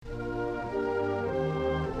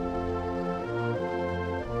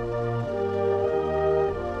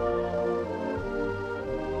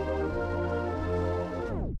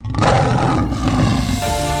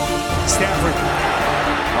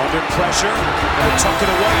They tuck it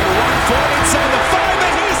away and run for it inside the 5,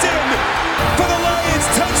 and he's in for the Lions.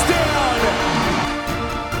 Touchdown!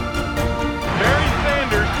 Barry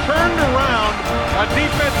Sanders turned around a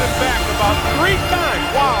defensive back about 3 times.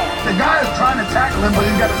 Wow. The guy is trying to tackle him, but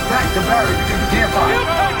he's got his back to Barry because he can't find him.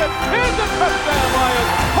 He'll take it. Here's a touchdown, Lions.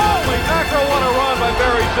 Holy mackerel, what a run by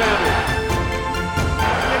Barry Sanders.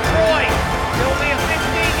 Detroit, there will be a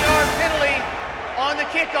 15-yard penalty on the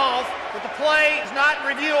kickoff, but the play is not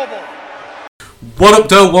reviewable. What up,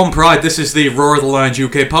 though? One Pride. This is the Roar of the Lions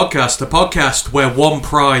UK podcast, a podcast where one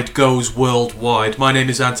pride goes worldwide. My name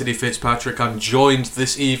is Anthony Fitzpatrick. I'm joined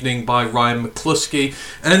this evening by Ryan McCluskey,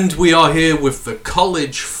 and we are here with the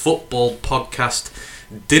college football podcast,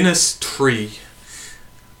 Dynas-Tree.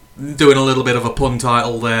 Doing a little bit of a pun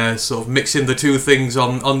title there, sort of mixing the two things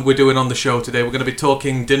on we're doing on the show today. We're going to be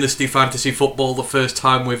talking Dynasty Fantasy Football, the first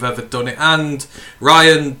time we've ever done it, and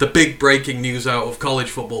Ryan, the big breaking news out of college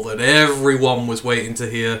football that everyone was waiting to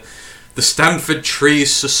hear. The Stanford Tree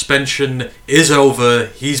suspension is over.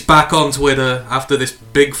 He's back on Twitter after this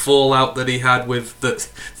big fallout that he had with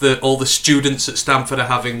all the students at Stanford are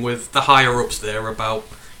having with the higher ups there about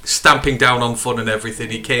stamping down on fun and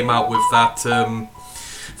everything. He came out with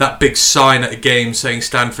that big sign at a game saying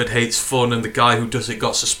Stanford hates fun and the guy who does it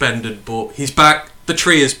got suspended, but he's back. The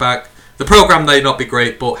Tree is back. The program may not be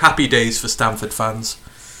great, but happy days for Stanford fans.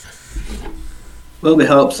 Well, we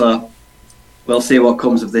hope so. We'll see what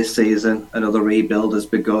comes of this season. Another rebuild has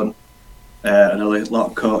begun. Another lot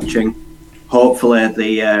of coaching. Hopefully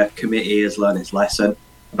the committee has learned its lesson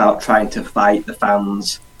about trying to fight the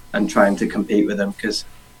fans and trying to compete with them, because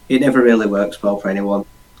it never really works well for anyone.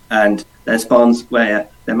 And their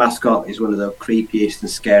their mascot is one of the creepiest and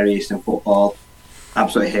scariest in football.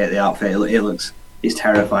 Absolutely hate the outfit. He's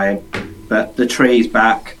terrifying. But the tree's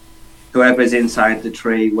back. Whoever's inside the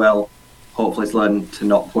tree will hopefully learn to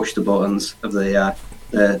not push the buttons of the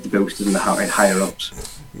boosters and the higher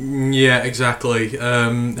ups. Yeah, exactly.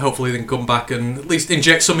 Hopefully they can come back and at least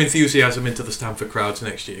inject some enthusiasm into the Stanford crowds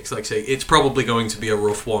next year. Because like I say, it's probably going to be a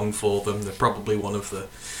rough one for them. They're probably one of the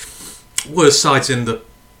worst sides in the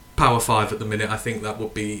Power 5 at the minute. I think that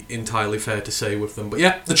would be entirely fair to say with them. But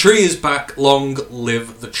yeah, the Tree is back. Long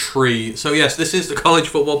live the Tree. So yes, this is the College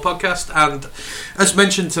Football Podcast, and as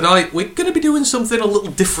mentioned tonight, we're going to be doing something a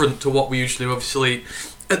little different to what we usually do. Obviously,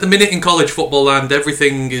 at the minute in college football land,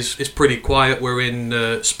 everything is pretty quiet. We're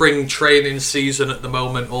in spring training season at the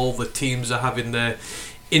moment. All the teams are having their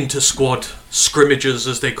inter-squad scrimmages,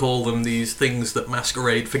 as they call them, these things that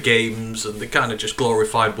masquerade for games, and they kind of just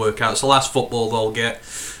glorified workouts. The last football they'll get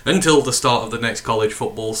until the start of the next college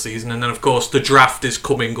football season, and then of course the draft is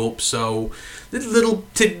coming up, so little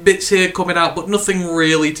tidbits here coming out, but nothing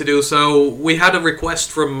really to do. So we had a request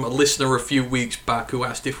from a listener a few weeks back who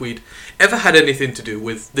asked if we'd ever had anything to do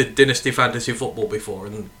with the Dynasty Fantasy Football before,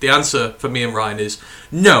 and the answer for me and Ryan is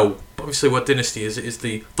no. Obviously what Dynasty is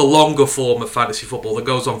the longer form of fantasy football that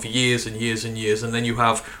goes on for years and years and years, and then you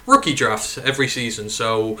have rookie drafts every season,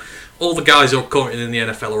 so all the guys who are currently in the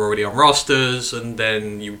NFL are already on rosters, and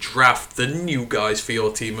then you draft the new guys for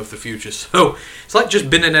your team of the future. So it's like just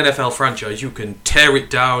being an NFL franchise. You can tear it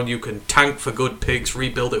down, you can tank for good picks,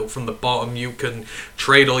 rebuild it up from the bottom, you can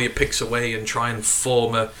trade all your picks away and try and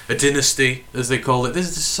form a dynasty, as they call it.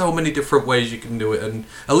 There's so many different ways you can do it, and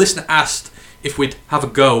a listener asked if we'd have a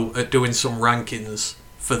go at doing some rankings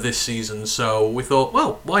for this season, so we thought,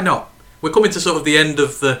 well, why not? We're coming to sort of the end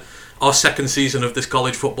of our second season of this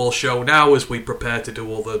college football show now, as we prepare to do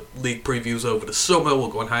all the league previews over the summer. We'll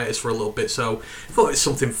go on hiatus for a little bit, so I thought it's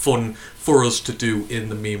something fun for us to do in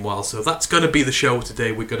the meanwhile. So that's going to be the show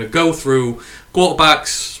today. We're going to go through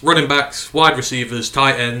quarterbacks, running backs, wide receivers,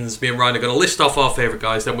 tight ends. Me and Ryan are going to list off our favourite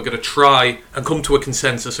guys, then we're going to try and come to a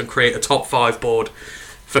consensus and create a top 5 board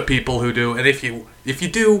for people who do. And if you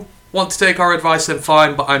do want to take our advice, then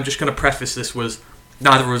fine, but I'm just going to preface this with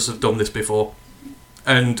neither of us have done this before,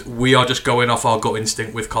 and we are just going off our gut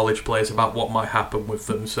instinct with college players about what might happen with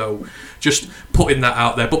them, so just putting that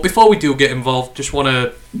out there. But before we do get involved, just want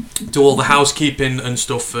to do all the housekeeping and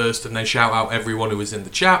stuff first, and then shout out everyone who is in the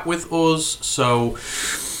chat with us. So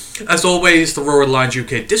as always, the Roar of the Lions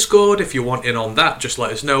UK Discord, if you want in on that, just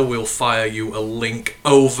let us know. We'll fire you a link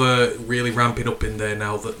over. Really ramping up in there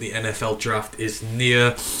now that the NFL draft is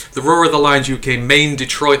near. The Roar of the Lions UK main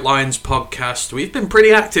Detroit Lions podcast. We've been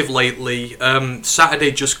pretty active lately.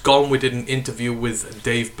 Saturday just gone, we did an interview with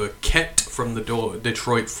Dave Burkett from the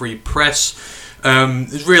Detroit Free Press.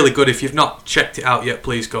 It's really good. If you've not checked it out yet,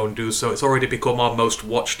 please go and do so. It's already become our most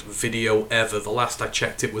watched video ever. The last I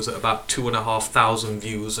checked, it was at about 2,500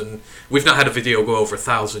 views, and we've not had a video go over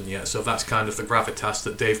 1,000 yet, so that's kind of the gravitas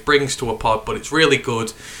that Dave brings to a pod, but it's really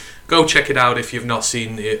good. Go check it out if you've not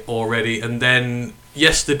seen it already. And then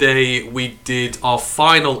yesterday we did our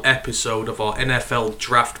final episode of our NFL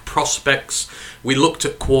Draft Prospects. We looked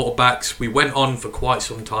at quarterbacks. We went on for quite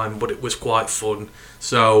some time, but it was quite fun.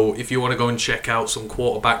 So if you want to go and check out some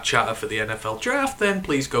quarterback chatter for the NFL Draft, then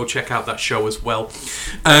please go check out that show as well.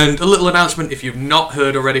 And a little announcement, if you've not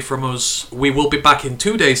heard already from us, we will be back in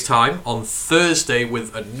 2 days' time on Thursday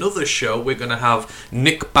with another show. We're going to have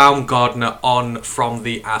Nick Baumgardner on from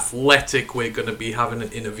The Athletic. We're going to be having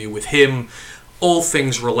an interview with him. All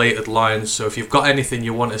things related Lions, so if you've got anything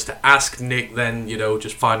you want us to ask Nick, then,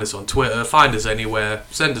 just find us on Twitter, find us anywhere,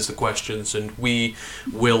 send us the questions, and we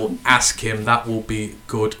will ask him. That will be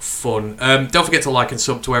good fun. Don't forget to like and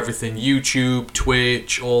sub to everything, YouTube,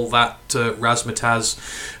 Twitch, all that razzmatazz.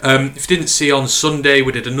 If you didn't see on Sunday,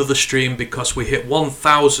 we did another stream because we hit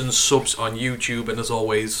 1,000 subs on YouTube, and as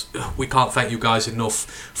always, we can't thank you guys enough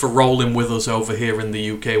for rolling with us over here in the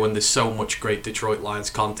UK when there's so much great Detroit Lions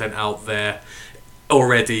content out there.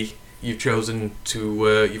 Already, you've chosen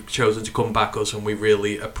to come back us, and we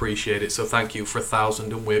really appreciate it. So thank you for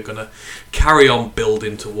 1,000, and we're gonna carry on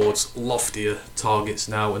building towards loftier targets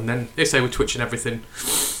now. And then they say we're Twitch and everything.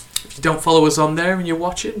 If you don't follow us on there and you're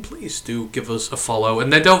watching, please do give us a follow.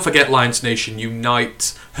 And then don't forget Lions Nation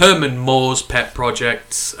Unite, Herman Moore's pet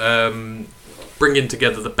project, bringing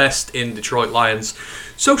together the best in Detroit Lions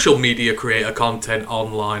social media creator content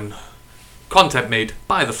online, content made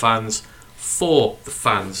by the fans. For the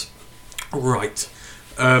fans. Right.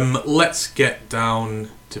 Let's get down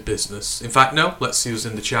to business. In fact, no, let's see who's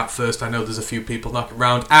in the chat first. I know there's a few people knocking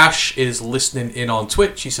around. Ash is listening in on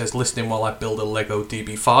Twitch. He says, listening while I build a Lego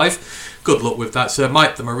DB5. Good luck with that, sir.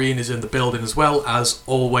 Mike the Marine is in the building as well, as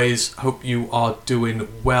always. Hope you are doing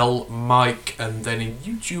well, Mike. And then in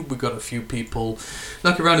YouTube, we've got a few people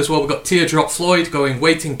knocking around as well. We've got Teardrop Floyd going,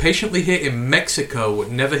 waiting patiently here in Mexico.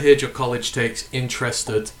 Never heard your college takes.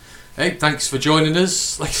 Interested. Hey, thanks for joining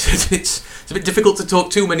us. Like I said, it's a bit difficult to talk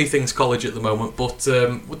too many things college at the moment, but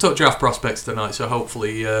we'll talk draft prospects tonight, so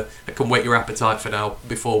hopefully I can whet your appetite for now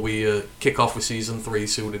before we kick off with Season 3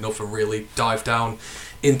 soon enough and really dive down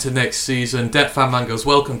into next season. Det Fan Man goes,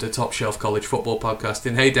 welcome to Top Shelf College Football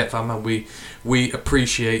Podcasting. Hey, Det Fan Man, we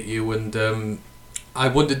appreciate you, and I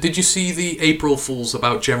wondered, did you see the April Fools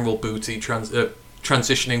about General Booty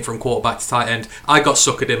transitioning from quarterback to tight end? I got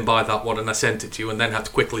suckered in by that one and I sent it to you and then had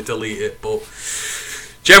to quickly delete it, but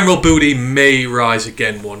General Booty may rise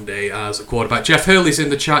again one day as a quarterback. Jeff Hurley's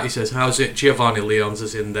in the chat. He says, how's it? Giovanni Leons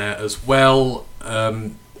is in there as well.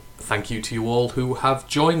 Thank you to you all who have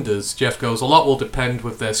joined us. Jeff goes, a lot will depend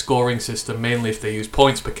with their scoring system, mainly if they use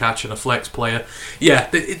points per catch and a flex player. Yeah,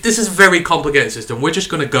 this is a very complicated system. We're just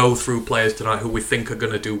going to go through players tonight who we think are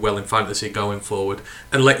going to do well in fantasy going forward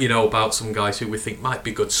and let you know about some guys who we think might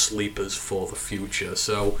be good sleepers for the future.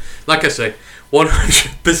 So, like I say,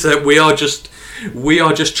 100% we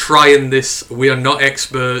are just trying this. We are not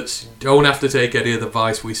experts. Don't have to take any of the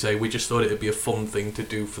advice we say. We just thought it would be a fun thing to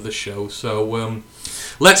do for the show. So,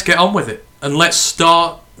 let's get on with it. And let's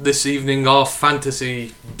start this evening our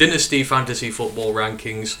Dynasty Fantasy Football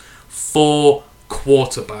rankings for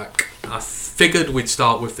quarterback. I figured we'd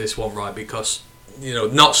start with this one, right, because,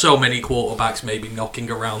 not so many quarterbacks may be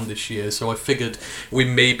knocking around this year, so I figured we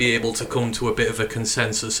may be able to come to a bit of a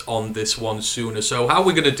consensus on this one sooner. So how are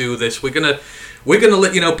we going to do this? We're gonna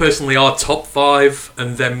let you know personally our top 5,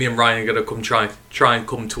 and then me and Ryan are going to try and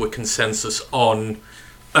come to a consensus on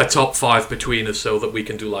a top 5 between us so that we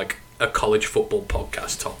can do like a college football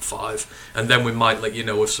podcast top 5, and then we might let you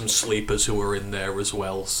know of some sleepers who are in there as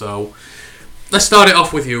well. So let's start it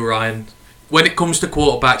off with you, Ryan. When it comes to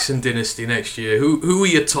quarterbacks in Dynasty next year, who are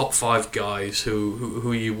your top 5 guys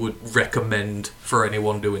who you would recommend for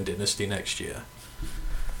anyone doing Dynasty next year?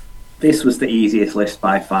 This was the easiest list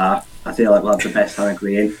by far. I feel like we'll have the best time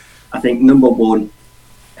agreeing. I think number 1,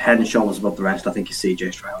 head and shoulders above the rest, I think is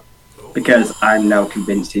CJ Stroud. Because I'm now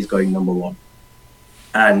convinced he's going number 1.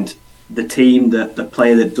 And the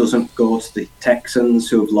player that doesn't go to the Texans,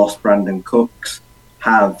 who have lost Brandon Cooks,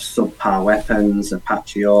 have subpar weapons,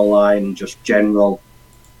 Apache O-line, just general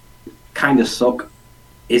kind of suck,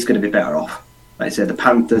 is going to be better off. Like I said, the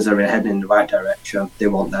Panthers are heading in the right direction. They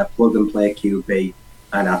want their plug-and-play QB,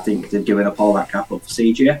 and I think they've given up all that capital for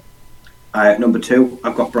CJ. Number 2,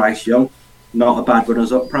 I've got Bryce Young. Not a bad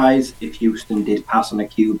runners-up prize. If Houston did pass on a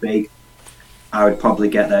QB, I would probably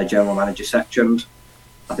get their general manager sectioned.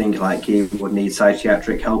 I think he would need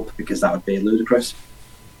psychiatric help because that would be ludicrous.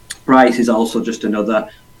 Bryce is also just another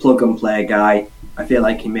plug-and-play guy. I feel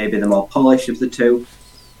like he may be the more polished of the two.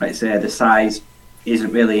 Like I say, the size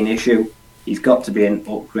isn't really an issue. He's got to be an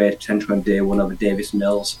upgrade potential on day 1 over Davis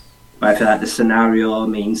Mills. But I feel like the scenario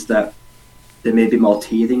means that there may be more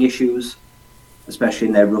teething issues, especially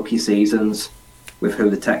in their rookie seasons, with who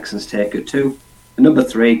the Texans take it to. And number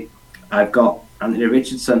 3, I've got Anthony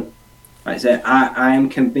Richardson. Like I said, I am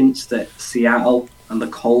convinced that Seattle and the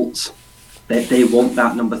Colts, they want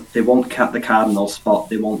that number. They want the Cardinals spot.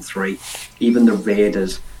 They want 3, even the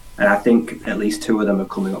Raiders. And I think at least 2 of them are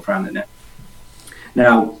coming up for Anthony.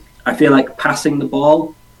 Now, I feel like passing the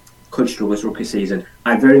ball could struggle his rookie season.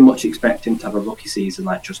 I very much expect him to have a rookie season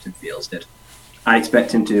like Justin Fields did. I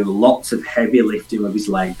expect him to do lots of heavy lifting with his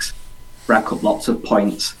legs, rack up lots of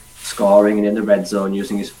points, scoring and in the red zone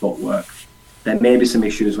using his footwork. There may be some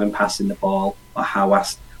issues when passing the ball or how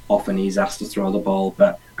often he's asked to throw the ball,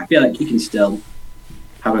 but I feel like he can still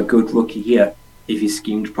have a good rookie year if he's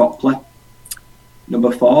schemed properly.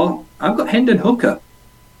 Number 4, I've got Hendon Hooker.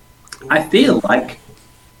 I feel like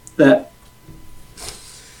that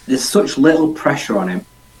there's such little pressure on him,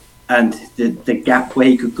 and the gap where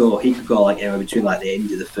he could go like anywhere between like the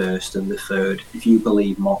end of the first and the third, if you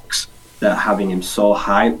believe mocks that are having him so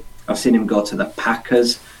high. I've seen him go to the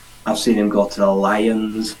Packers, I've seen him go to the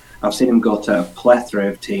Lions, I've seen him go to a plethora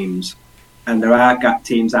of teams, and there are gap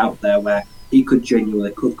teams out there where he could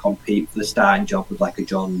compete for the starting job with like a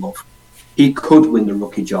Jordan Love. He could win the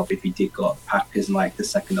rookie job if he did go to the Packers in like the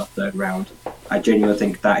 2nd or 3rd round. I genuinely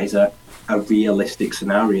think that is a realistic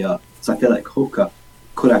scenario. So I feel like Hooker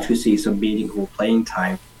could actually see some meaningful playing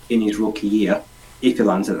time in his rookie year if he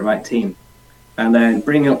lands at the right team. And then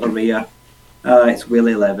bringing up the rear, it's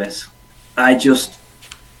Willie Levis.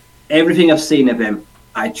 Everything I've seen of him,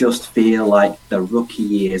 I just feel like the rookie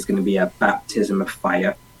year is going to be a baptism of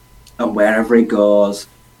fire. And wherever he goes,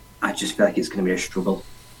 I just feel like it's going to be a struggle.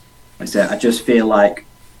 I just feel like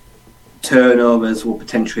turnovers will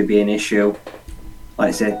potentially be an issue. Like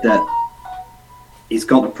I said, that he's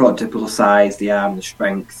got the prototypical size, the arm, the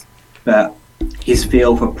strength, but his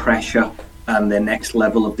feel for pressure and the next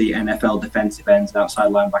level of the NFL defensive ends and outside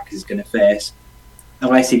linebackers he's going to face,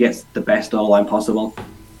 unless he gets the best O-line possible,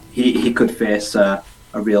 he could face a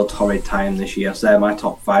real torrid time this year. So they're my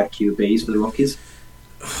top 5 QBs for the rookies.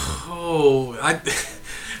 Oh,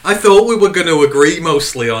 I thought we were going to agree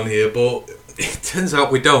mostly on here, but it turns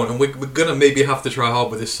out we don't, and we're going to maybe have to try hard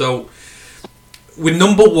with this. So, with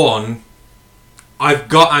number 1, I've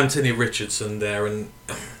got Anthony Richardson there, and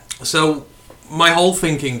so my whole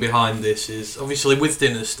thinking behind this is, obviously with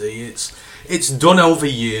Dynasty, it's done over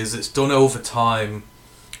years, it's done over time,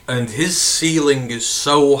 and his ceiling is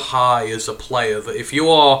so high as a player that if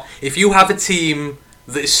you have a team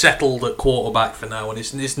that is settled at quarterback for now and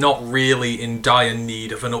is not really in dire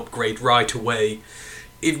need of an upgrade right away,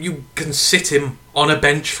 if you can sit him on a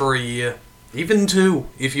bench for a year, even 2,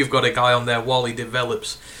 if you've got a guy on there while he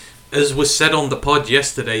develops. As was said on the pod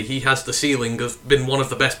yesterday, he has the ceiling of being one of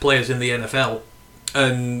the best players in the NFL,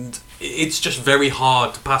 and it's just very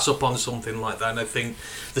hard to pass up on something like that. And I think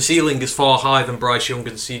the ceiling is far higher than Bryce Young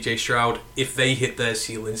and CJ Stroud. If they hit their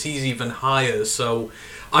ceilings, he's even higher. So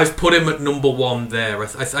I've put him at number 1 there. I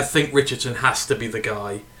think Richardson has to be the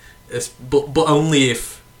guy, but only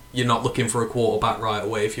if you're not looking for a quarterback right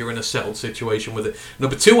away, if you're in a settled situation with it.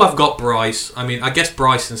 Number 2, I've got Bryce. I mean, I guess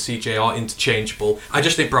Bryce and CJ are interchangeable. I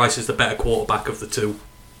just think Bryce is the better quarterback of the 2.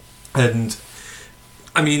 And,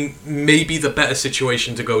 I mean, maybe the better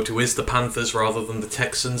situation to go to is the Panthers rather than the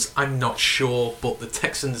Texans. I'm not sure, but the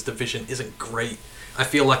Texans division isn't great. I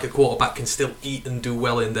feel like a quarterback can still eat and do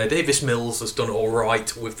well in there. Davis Mills has done all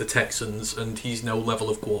right with the Texans, and he's no level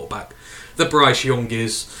of quarterback that Bryce Young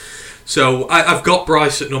is. So I've got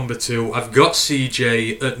Bryce at number 2. I've got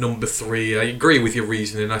CJ at number 3. I agree with your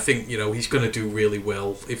reasoning. I think he's going to do really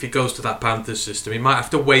well if he goes to that Panthers system. He might have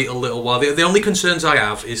to wait a little while. The only concerns I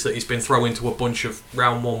have is that he's been thrown into a bunch of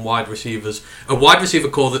round 1 wide receivers, a wide receiver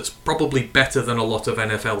core that's probably better than a lot of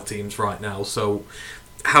NFL teams right now. So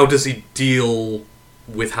how does he deal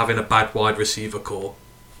with having a bad wide receiver core?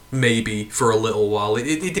 Maybe for a little while.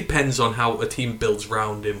 It depends on how a team builds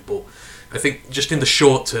round him, but I think just in the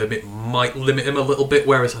short term it might limit him a little bit,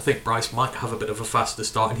 whereas I think Bryce might have a bit of a faster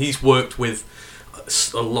start, and he's worked with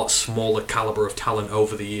a lot smaller calibre of talent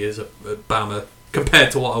over the years at Bama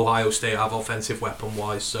compared to what Ohio State have offensive weapon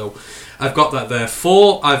wise. So I've got that there.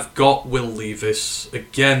 4, I've got Will Levis.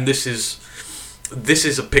 Again, this is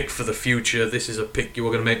a pick for the future. This is a pick you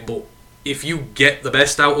are going to make, but if you get the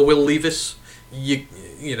best out of Will Levis, you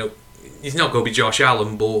know, he's not going to be Josh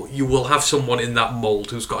Allen, but you will have someone in that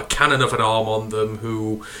mould who's got a cannon of an arm on them,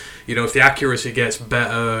 who, if the accuracy gets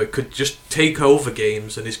better, could just take over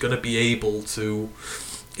games and is going to be able to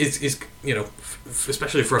is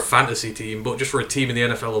especially for a fantasy team, but just for a team in the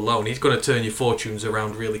NFL alone, he's going to turn your fortunes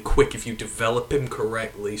around really quick if you develop him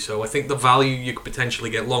correctly. So I think the value you could potentially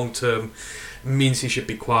get long term means he should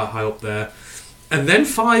be quite high up there. And then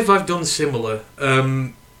 5, I've done similar.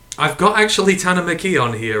 I've got actually Tanner McKee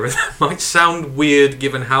on here, and that might sound weird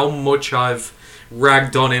given how much I've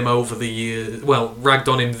ragged on him over the years. Well, ragged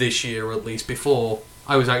on him this year at least. Before,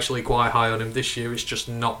 I was actually quite high on him. This year it's just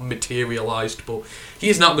not materialised, but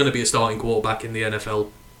he's not going to be a starting quarterback in the NFL.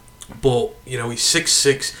 But, he's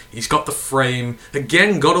 6'6", he's got the frame,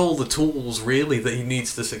 again, got all the tools, really, that he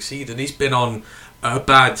needs to succeed, and he's been on a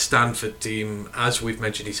bad Stanford team, as we've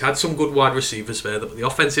mentioned. He's had some good wide receivers there, but the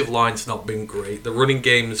offensive line's not been great. The running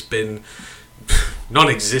game's been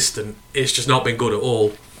non-existent. It's just not been good at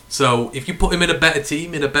all. So, if you put him in a better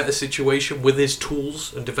team, in a better situation, with his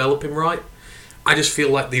tools, and develop him right, I just feel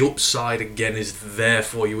like the upside, again, is there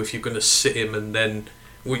for you if you're going to sit him and then,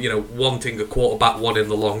 wanting a quarterback one in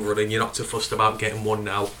the long run, and you're not too fussed about getting one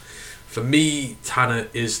now. For me, Tanner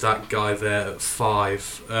is that guy there at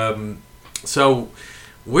 5. So,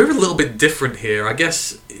 we're a little bit different here. I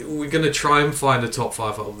guess we're going to try and find a top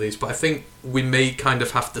 5 out of these, but I think we may kind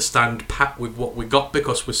of have to stand pat with what we got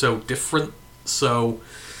because we're so different. So,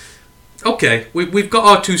 okay, we've got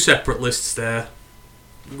our 2 separate lists there.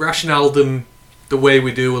 Rationale them the way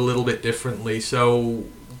we do a little bit differently. So,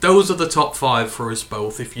 those are the top 5 for us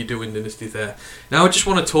both if you're doing Dynasty there. Now, I just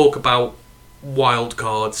want to talk about wild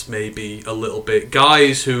cards maybe a little bit.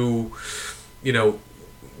 Guys who,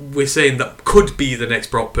 we're saying that could be the next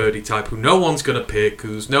Brock Purdy type, who no one's going to pick,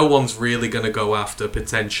 who's no one's really going to go after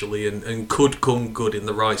potentially, and could come good in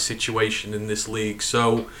the right situation in this league.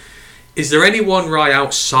 So, is there anyone right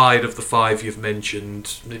outside of the 5 you've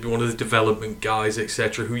mentioned, maybe one of the development guys,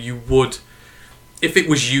 etc., who you would, if it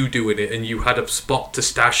was you doing it and you had a spot to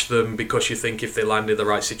stash them because you think if they land in the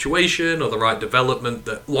right situation or the right development,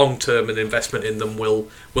 that long-term an investment in them will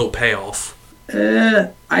pay off?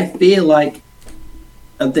 I feel like,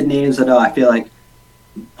 of the names I know, I feel like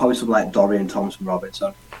probably someone like Dorian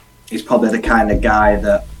Thompson-Robinson. He's probably the kind of guy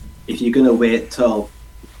that if you're going to wait till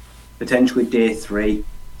potentially day 3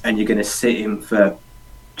 and you're going to sit him for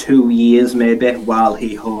 2 years maybe while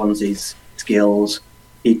he hones his skills,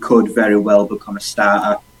 he could very well become a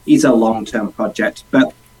starter. He's a long-term project.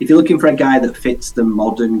 But if you're looking for a guy that fits the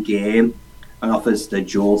modern game and offers the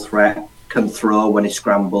dual threat, can throw when he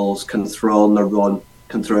scrambles, can throw on the run,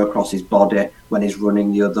 can throw across his body when he's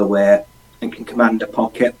running the other way, and can command a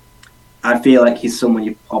pocket, I feel like he's someone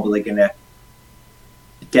you're probably going to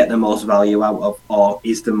get the most value out of, or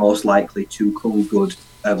is the most likely to come good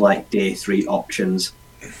of like day 3 options.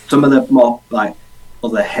 Some of the more like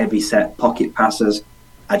other heavy set pocket passers,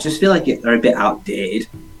 I just feel like they're a bit outdated.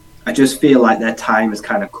 I just feel like their time has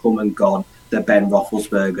kind of come and gone. The Ben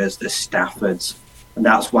Roethlisbergers, the Staffords, and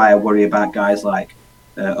that's why I worry about guys like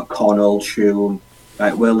O'Connell, Shum.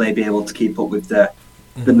 Like, will they be able to keep up with the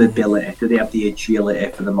mobility? Do they have the agility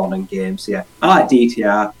for the modern games? Yeah, I like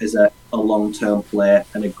DTR as a long-term player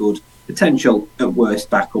and a good potential at worst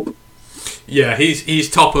backup. Yeah, he's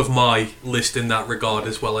top of my list in that regard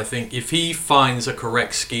as well. I think if he finds a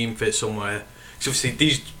correct scheme fit somewhere, because obviously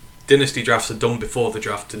these dynasty drafts are done before the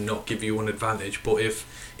draft to not give you an advantage, but if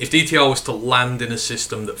DTR was to land in a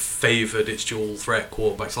system that favoured its dual threat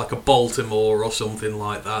quarterbacks, like a Baltimore or something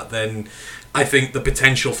like that, then I think the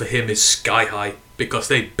potential for him is sky high, because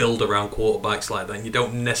they build around quarterbacks like that, and you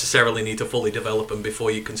don't necessarily need to fully develop them before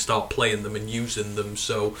you can start playing them and using them.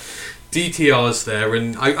 So DTR's there,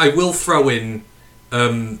 and I will throw in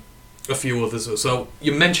a few others. So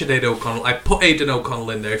you mentioned Aiden O'Connell. I put Aiden O'Connell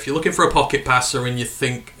in there. If you're looking for a pocket passer and you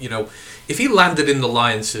think, if he landed in the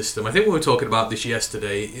Lions system, I think we were talking about this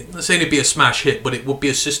yesterday, I'm not saying it'd be a smash hit, but it would be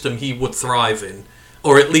a system he would thrive in,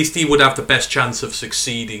 or at least he would have the best chance of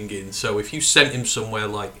succeeding in. So if you sent him somewhere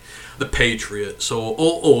like the Patriots or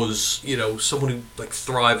us, someone who like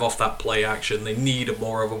thrive off that play action, they need a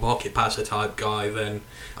more of a pocket passer type guy, then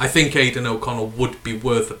I think Aiden O'Connell would be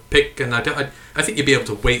worth a pick. And I think you'd be able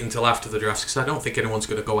to wait until after the draft, because I don't think anyone's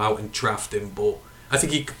going to go out and draft him, but I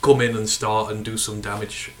think he could come in and start and do some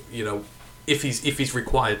damage, if he's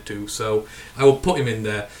required to. So I will put him in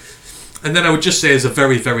there. And then I would just say, as a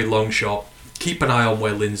very, very long shot, keep an eye on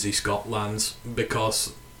where Lindsey Scott lands,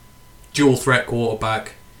 because dual threat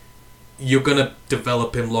quarterback, you're going to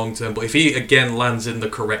develop him long term, but if he again lands in the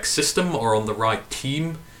correct system or on the right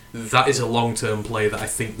team, that is a long term play that I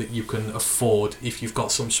think that you can afford if you've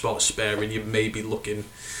got some spots spare and you may be looking,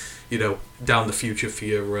 down the future for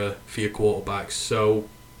your quarterbacks. So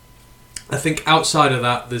I think outside of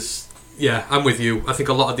that, there's Yeah, I'm with you. I think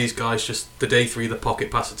a lot of these guys, just the day three, the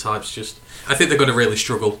pocket passer types, I think they're going to really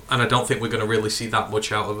struggle, and I don't think we're going to really see that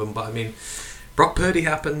much out of them. But I mean, Brock Purdy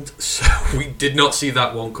happened, so we did not see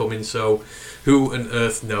that one coming, so who on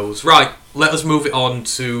earth knows? Right, let us move it on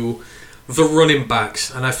to the running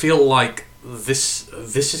backs, and I feel like this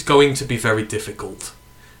is going to be very difficult,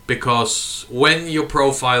 because when you're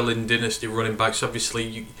profiling dynasty running backs,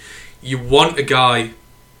 obviously you want a guy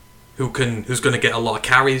who's going to get a lot of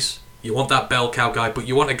carries. You want that bell cow guy, but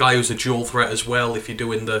you want a guy who's a dual threat as well if you're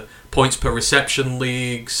doing the points per reception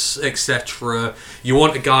leagues, etc. You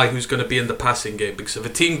want a guy who's going to be in the passing game, because if a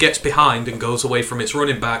team gets behind and goes away from its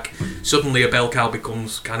running back, suddenly a bell cow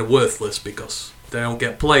becomes kind of worthless because they don't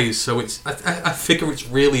get plays. So I figure it's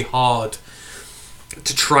really hard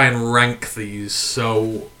to try and rank these.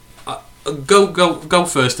 So go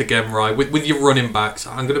first again, Rye, with your running backs.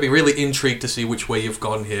 I'm going to be really intrigued to see which way you've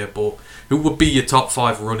gone here, but who would be your top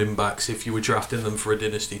 5 running backs if you were drafting them for a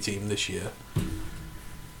dynasty team this year?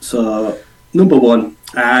 So, number 1,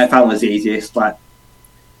 I found was the easiest. Like,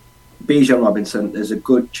 Bijan Robinson, there's a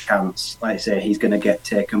good chance, like I say, he's going to get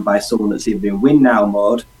taken by someone that's either in win now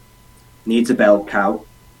mode, needs a bell cow,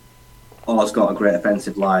 or has got a great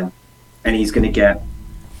offensive line, and he's going to get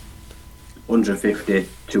 150,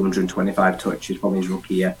 225 touches from his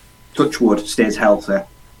rookie year. Touchwood, stays healthy.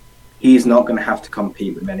 He's not going to have to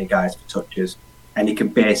compete with many guys for touches, and he can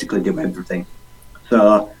basically do everything.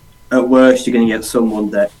 So, at worst, you're going to get someone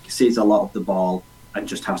that sees a lot of the ball and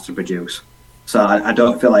just has to produce. So, I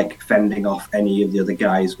don't feel like fending off any of the other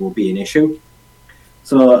guys will be an issue.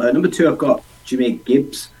 So, at number 2, I've got Jahmyr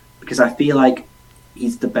Gibbs, because I feel like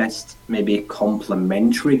he's the best, maybe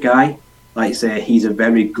complementary guy. Like I say, he's a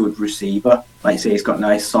very good receiver. Like I say, he's got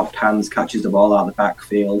nice soft hands, catches the ball out of the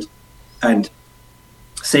backfield. And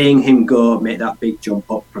seeing him go make that big jump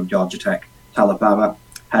up from Georgia Tech to Alabama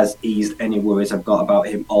has eased any worries I've got about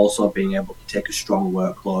him also being able to take a strong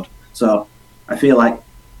workload. So I feel like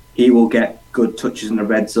he will get good touches in the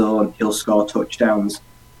red zone, he'll score touchdowns,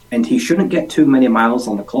 and he shouldn't get too many miles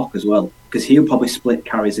on the clock as well, because he'll probably split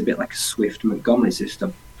carries a bit like a Swift Montgomery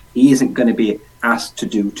system. He isn't going to be asked to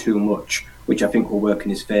do too much, which I think will work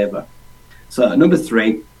in his favour. So at number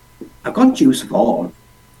 3, I've got Juice Vaughn.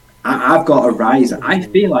 I've got a riser. I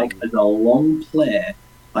feel like as a long player,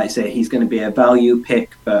 like I say, he's going to be a value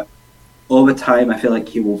pick, but over time I feel like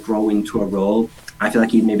he will grow into a role. I feel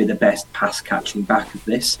like he's maybe the best pass catching back of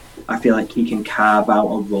this. I feel like he can carve out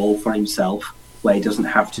a role for himself where he doesn't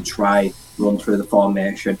have to try run through the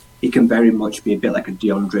formation. He can very much be a bit like a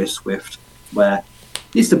DeAndre Swift, where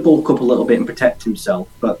he needs to bulk up a little bit and protect himself,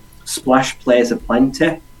 but splash plays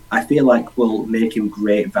aplenty, I feel like will make him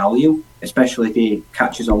great value, especially if he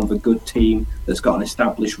catches on with a good team that's got an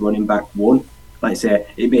established running back 1. Like I say,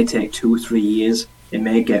 it may take 2 or 3 years, it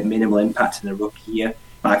may get minimal impact in a rookie year,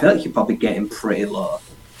 but I feel like you probably get him pretty low.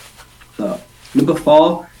 So, number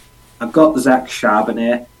 4, I've got Zach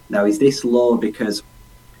Charbonnet. Now, is this low because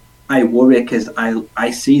I worry because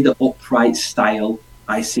I see the upright style,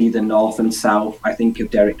 I see the north and south, I think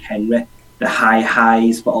of Derrick Henry, the high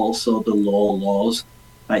highs, but also the low lows.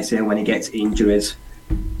 Like I say, when he gets injuries,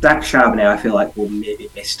 Zach Charbonnet, I feel like will maybe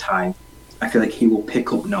miss time. I feel like he will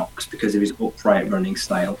pick up knocks because of his upright running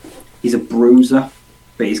style. He's a bruiser,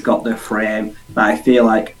 but he's got the frame. But I feel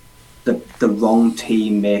like the wrong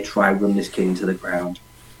team may try run this kid into the ground.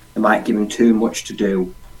 They might give him too much to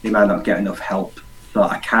do. They might not get enough help. So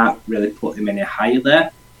I can't really put him any higher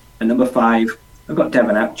there. And number 5, I've got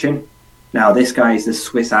Devon Atchin. Now, this guy is the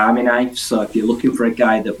Swiss Army knife. So if you're looking for a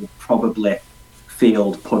guy that will probably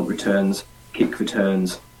field punt returns, kick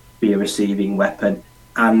returns, be a receiving weapon,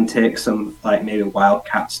 and take some like maybe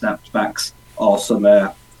wildcat snapbacks or some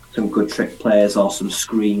good trick plays or some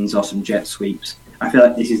screens or some jet sweeps, I feel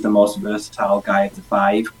like this is the most versatile guy of the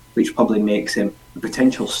 5, which probably makes him a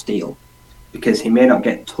potential steal, because he may not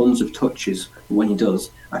get tons of touches, but when he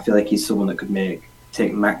does, I feel like he's someone that could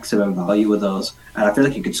take maximum value with those, and I feel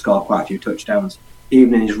like he could score quite a few touchdowns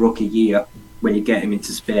even in his rookie year when you get him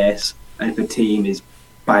into space. And if a team is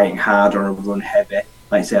biting hard or run heavy,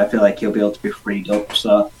 like I say, I feel like he'll be able to be freed up.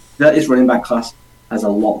 So this running back class has a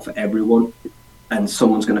lot for everyone, and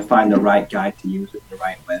someone's going to find the right guy to use it the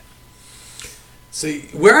right way.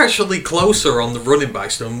 See, we're actually closer on the running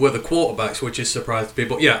backs than we're the quarterbacks, which is surprising to me.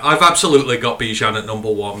 But yeah, I've absolutely got Bijan at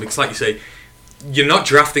number 1, because like you say, you're not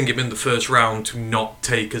drafting him in the first round to not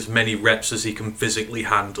take as many reps as he can physically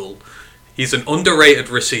handle. He's an underrated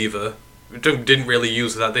receiver. Didn't really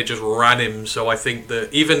use that, they just ran him. So I think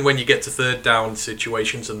that even when you get to third down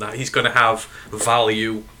situations and that, he's going to have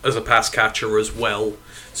value as a pass catcher as well.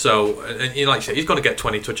 So, and like you say, he's going to get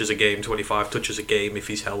 20 touches a game, 25 touches a game if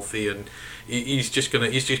he's healthy, and he's just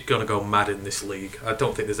gonna go mad in this league. I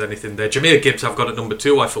don't think there's anything there. Jameer Gibbs, I've got at number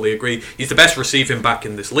 2. I fully agree. He's the best receiving back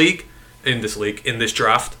in this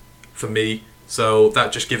draft for me. So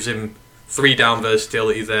that just gives him 3 down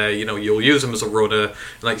versatility there. You know, you'll use him as a runner.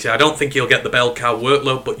 Like you say, I don't think he'll get the bell cow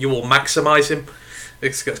workload, but you will maximise him.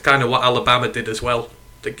 It's kind of what Alabama did as well.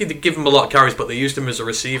 They give him a lot of carries, but they used him as a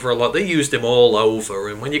receiver a lot. They used him all over,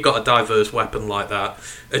 and when you've got a diverse weapon like that,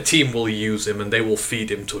 a team will use him and they will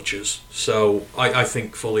feed him touches. So I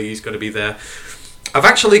think fully he's going to be there. I've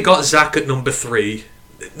actually got Zach at number 3.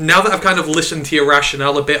 Now that I've kind of listened to your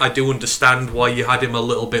rationale a bit, I do understand why you had him a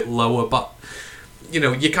little bit lower, but you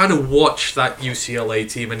know, you kind of watch that UCLA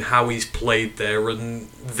team and how he's played there, and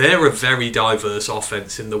they're a very diverse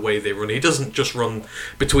offense in the way they run. He doesn't just run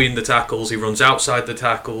between the tackles, he runs outside the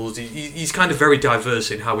tackles. He's kind of very diverse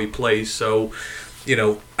in how he plays, so, you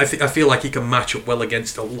know, I feel like he can match up well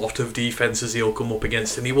against a lot of defenses he'll come up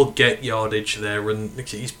against, and he will get yardage there, and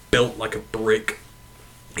he's built like a brick.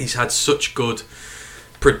 He's had such good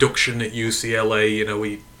production at UCLA, you know,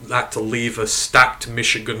 he had to leave a stacked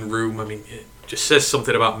Michigan room. I mean, just says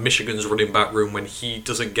something about Michigan's running back room when he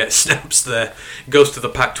doesn't get snaps there. Goes to the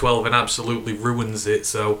Pac-12 and absolutely ruins it.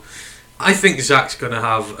 So I think Zach's going to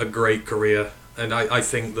have a great career, and I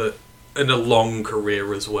think that in a long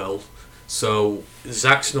career as well. So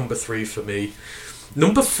Zach's number 3 for me.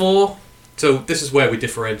 Number 4, so this is where we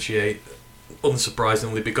differentiate,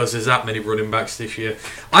 unsurprisingly, because there's that many running backs this year.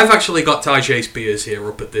 I've actually got Tyjae Spears here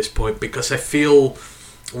up at this point because I feel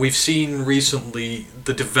we've seen recently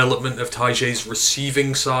the development of Tyjae's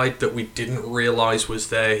receiving side that we didn't realise was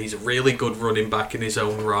there. He's a really good running back in his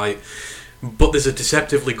own right, but there's a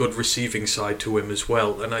deceptively good receiving side to him as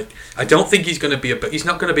well. And I don't think he's going to be he's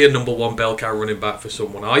not going to be a number 1 bell cow running back for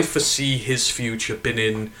someone. I foresee his future being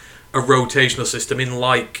in a rotational system, in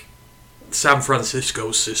like San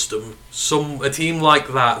Francisco's system. A team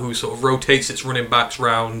like that who sort of rotates its running backs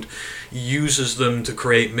round, uses them to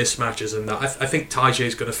create mismatches and that. I think Tyjae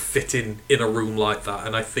is going to fit in a room like that,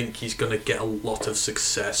 and I think he's going to get a lot of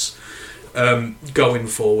success going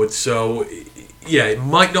forward. So yeah, it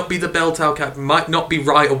might not be the bell cow cat, might not be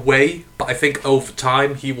right away, but I think over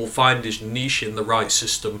time he will find his niche in the right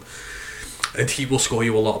system, and he will score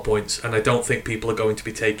you a lot of points, and I don't think people are going to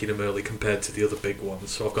be taking him early compared to the other big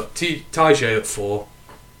ones. So I've got Tyjae at 4,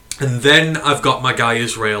 and then I've got my guy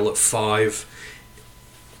Israel at 5.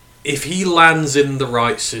 If he lands in the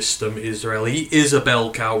right system, Israel, he is a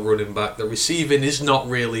bell cow running back. The receiving is not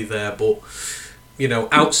really there, but you know,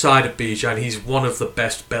 outside of Bijan, he's one of the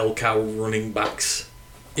best bell cow running backs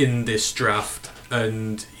in this draft.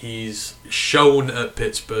 And he's shown at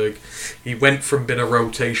Pittsburgh. He went from being a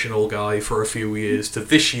rotational guy for a few years to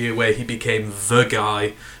this year where he became the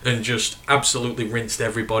guy and just absolutely rinsed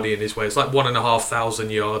everybody in his way. It's like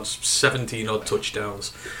 1,500 yards, 17 odd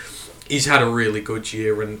touchdowns. He's had a really good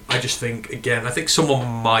year, and I just think, again, I think someone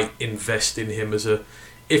might invest in him as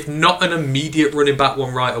if not an immediate running back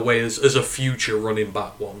one right away, as a future running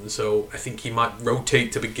back one. So I think he might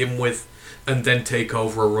rotate to begin with and then take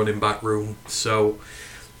over a running back room. So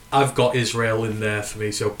I've got Israel in there for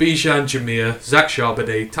me. So Bijan, Jameer, Zach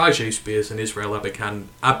Charbonnet, Tyjae Spears, and Israel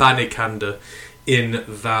Abanikanda in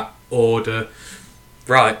that order.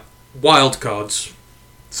 Right, wild cards.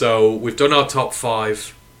 So we've done our top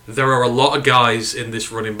 5. There are a lot of guys in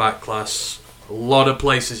this running back class. A lot of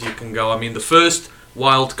places you can go. I mean, the first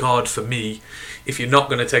wild card for me, if you're not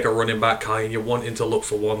going to take a running back high and you're wanting to look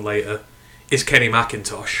for one later, is Kenny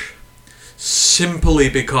McIntosh. Simply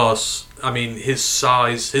because, I mean, his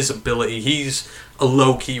size, his ability, he's a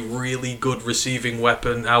low-key really good receiving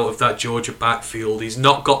weapon out of that Georgia backfield. He's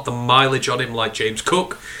not got the mileage on him like James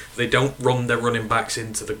Cook. They don't run their running backs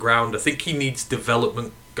into the ground. I think he needs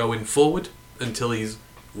development going forward until he's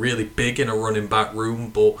really big in a running back room,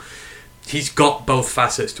 but he's got both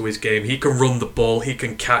facets to his game. He can run the ball, he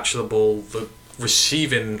can catch the ball. The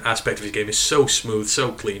receiving aspect of his game is so smooth,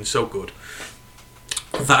 so clean, so good,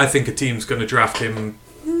 that I think a team's going to draft him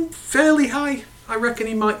fairly high. I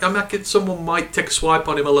reckon someone might take a swipe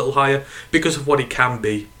on him a little higher because of what he can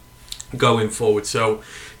be going forward. So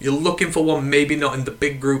you're looking for one, maybe not in the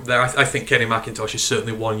big group there. I think Kenny McIntosh is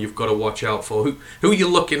certainly one you've got to watch out for. Who are you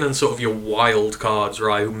looking at sort of your wild cards,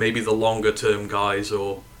 right? Maybe the longer term guys,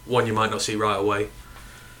 or one you might not see right away?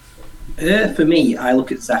 For me, I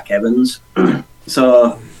look at Zach Evans.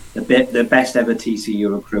 So the best ever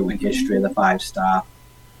TCU recruit in history, the 5-star.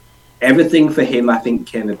 Everything for him, I think,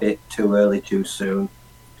 came a bit too early, too soon.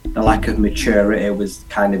 The lack of maturity was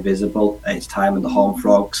kind of visible at his time in the Home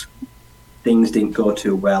Frogs. things didn't go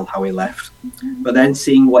too well how he left. But then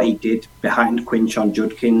seeing what he did behind Quinchon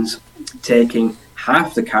Judkins, taking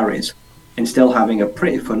half the carries and still having a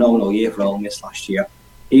pretty phenomenal year for Ole Miss last year,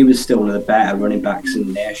 he was still one of the better running backs in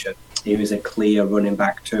the nation. He was a clear running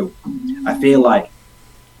back too. I feel like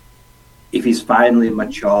if he's finally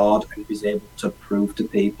matured and he's able to prove to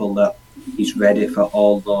people that he's ready for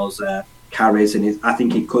all those carries, and I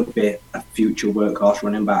think he could be a future workhorse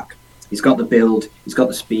running back. He's got the build, he's got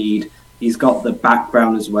the speed, he's got the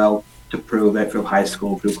background as well to prove it through high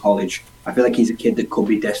school, through college. I feel like he's a kid that could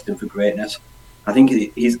be destined for greatness. I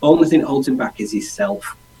think his only thing that holds him back is his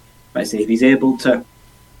self. Like I say, if he's able to,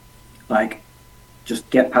 like, just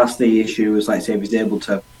get past the issues, like I say, if he's able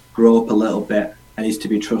to grow up a little bit and is to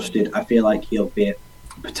be trusted, I feel like he'll be a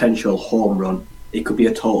potential home run. It could be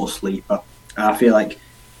a total sleeper. And I feel like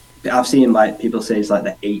I've seen like people say he's like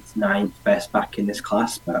the 8th, 9th best back in this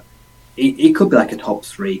class, but he could be like a top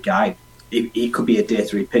 3 guy. He could be a day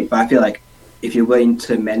 3 pick, but I feel like if you're willing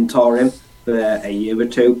to mentor him for a year or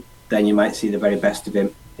two, then you might see the very best of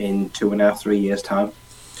him in 2.5, 3 years' time.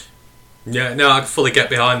 Yeah, no, I fully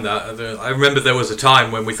get behind that. I remember there was a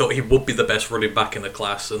time when we thought he would be the best running back in the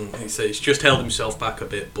class, and he's just held himself back a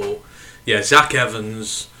bit. But yeah, Zach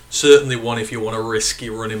Evans, certainly one if you want to risk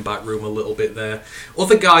your running back room a little bit there.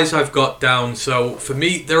 Other guys I've got down, so for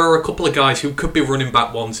me, there are a couple of guys who could be running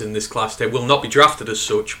back ones in this class. They will not be drafted as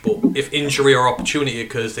such, but if injury or opportunity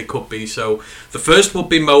occurs, they could be. So the first would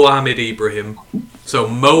be Mohamed Ibrahim. So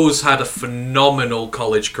Mo's had a phenomenal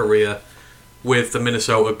college career with the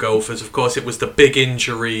Minnesota Gophers. Of course, it was the big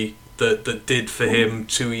injury that did for him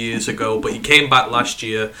 2 years ago, but he came back last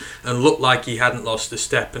year and looked like he hadn't lost a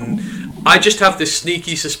step. And I just have this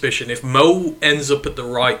sneaky suspicion if Mo ends up at the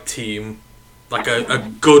right team, like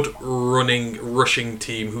a good rushing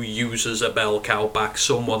team who uses a bell cow back,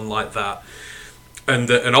 someone like that, and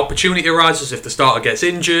an opportunity arises, if the starter gets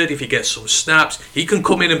injured, if he gets some snaps, he can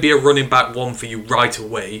come in and be a running back one for you right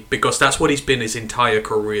away, because that's what he's been his entire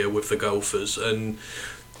career with the Gophers.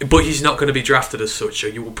 But he's not going to be drafted as such, so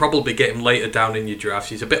you will probably get him later down in your drafts.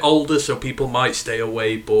 He's a bit older, so people might stay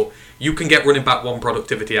away, but you can get running back one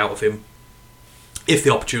productivity out of him if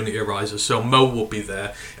the opportunity arises. So Mo will be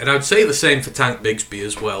there. And I would say the same for Tank Bigsby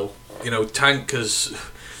as well. You know, Tank has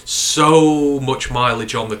so much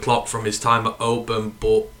mileage on the clock from his time at Auburn,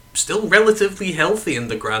 but still relatively healthy in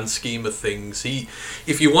the grand scheme of things.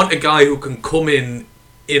 If you want a guy who can come in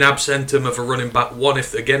absentum of a running back one,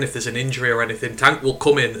 if there's an injury or anything, Tank will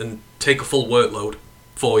come in and take a full workload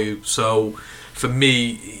for you. So for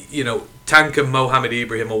me, you know, Tank and Mohamed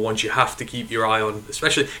Ibrahim are ones you have to keep your eye on,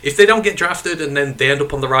 especially if they don't get drafted and then they end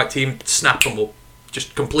up on the right team. Snap them up,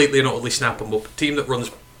 just completely and utterly snap them up. A team that runs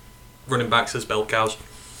running backs as bell cows,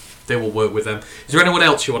 they will work with them. Is there anyone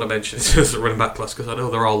else you want to mention in terms of the running back class? Because I know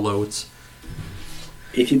there are loads.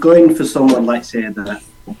 If you're going for someone like, say, that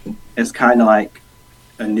is kind of like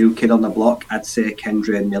a new kid on the block, I'd say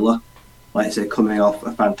Kendre Miller. Like I say, coming off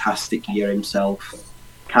a fantastic year himself,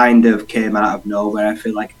 kind of came out of nowhere. I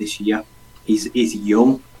feel like this year he's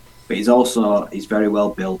young, but he's very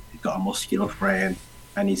well built. He's got a muscular frame,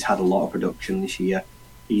 and he's had a lot of production this year.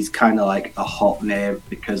 He's kind of like a hot name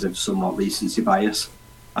because of somewhat recency bias.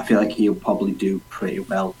 I feel like he'll probably do pretty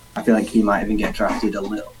well. I feel like he might even get drafted a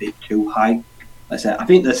little bit too high. Like I said, I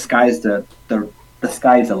think the sky's the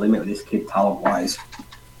limit with this kid talent-wise.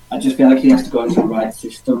 I just feel like he has to go into the right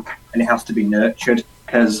system and he has to be nurtured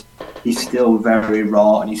because he's still very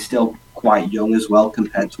raw and he's still quite young as well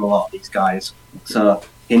compared to a lot of these guys. So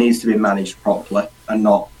he needs to be managed properly and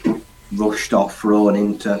not rushed or thrown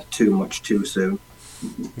into too much too soon.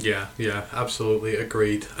 Yeah, absolutely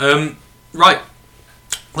agreed. Right,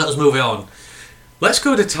 let us move on. Let's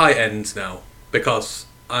go to tight ends now, because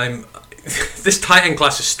this tight end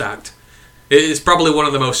class is stacked. It's probably one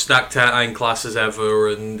of the most stacked tight end classes ever,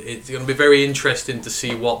 and it's going to be very interesting to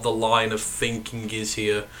see what the line of thinking is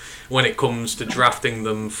here when it comes to drafting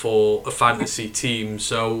them for a fantasy team.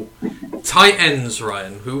 So, tight ends,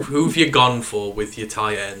 Ryan, who have you gone for with your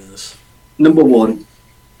tight ends? Number one,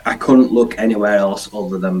 I couldn't look anywhere else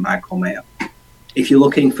other than Michael Mayer. If you're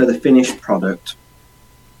looking for the finished product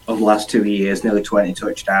of the last 2 years, nearly 20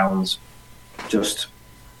 touchdowns, just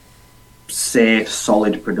safe,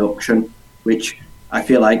 solid production, which I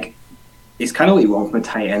feel like is kind of what you want from a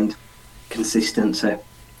tight end. Consistency.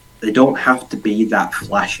 They don't have to be that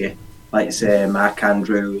flashy, like say Mark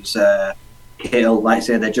Andrews, Kittle. Like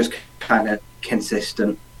say they're just kind of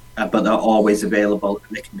consistent, but they're always available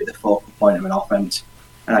and they can be the focal point of an offense.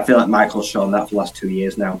 And I feel like Michael's shown that for the last 2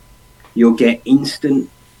 years now. You'll get instant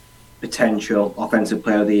potential offensive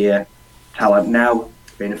player of the year talent. Now,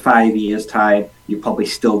 But in 5 years' time, you're probably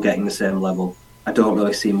still getting the same level. I don't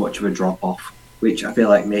really see much of a drop-off, which I feel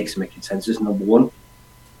like makes him a consensus number one.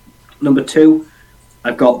 Number two,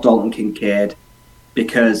 I've got Dalton Kincaid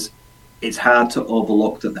because it's hard to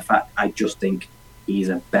overlook that the fact I just think he's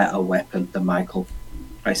a better weapon than Michael.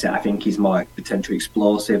 Like I said, I think he's more potentially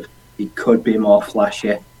explosive. He could be more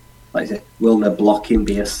flashy. Like I said, will the blocking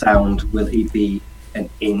be a sound? Will he be an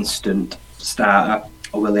instant starter?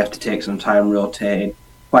 Or will they have to take some time rotating?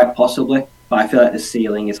 Quite possibly. But I feel like the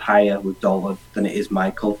ceiling is higher with Dalton than it is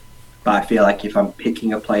Michael. But I feel like if I'm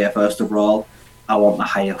picking a player first of all, I want the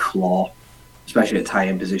higher floor, especially at tight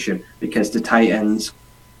end position. Because the tight ends,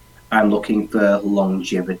 I'm looking for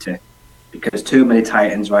longevity. Because too many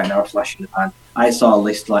tight ends right now are flashing the pan. I saw a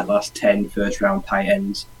list like last 10 first-round tight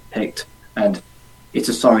ends picked, and it's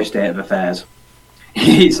a sorry state of affairs.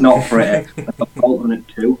 It's not pretty. I've got Dalton at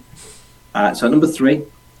 2. So at number 3,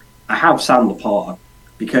 I have Sam Laporta,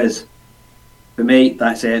 because for me,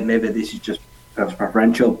 that's it. Maybe this is just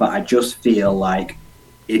preferential, but I just feel like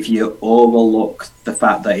if you overlook the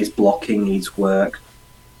fact that his blocking needs work,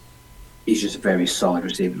 he's just a very solid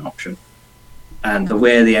receiving option. And the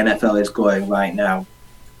way the NFL is going right now,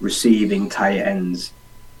 receiving tight ends,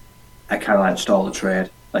 I kind of like to stall the trade.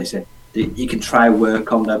 Like I said, you can try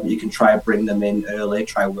work on them, you can try bring them in early,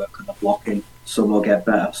 try work on the blocking. Some will get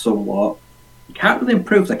better, some won't. You can't really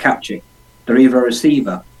improve the catching. They're either a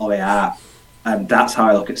receiver or they are. And that's how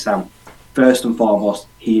I look at Sam. First and foremost,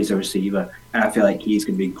 he is a receiver. And I feel like he's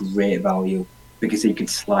going to be great value because he could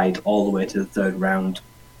slide all the way to the 3rd round.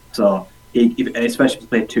 So, especially if you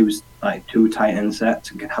play two tight end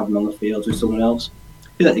sets and can have him on the field with someone else, I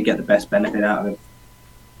feel like you get the best benefit out of him.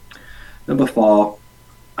 Number 4,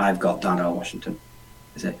 I've got Darnell Washington.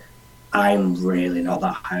 I'm really not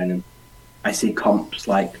that high on him. I see comps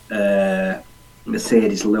like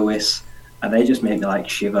Mercedes Lewis, and they just make me like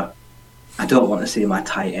shiver. I don't want to see my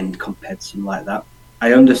tight end compared to something like that.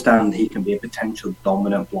 I understand he can be a potential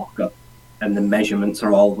dominant blocker, and the measurements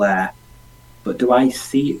are all there. But do I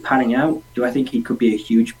see it panning out? Do I think he could be a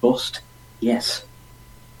huge bust? Yes.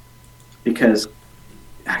 Because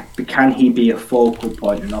can he be a focal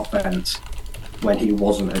point in offense when he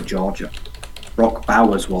wasn't at Georgia? Brock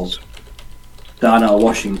Bowers was. Darnell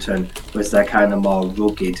Washington was their kind of more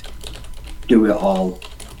rugged, do-it-all.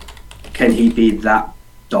 Can he be that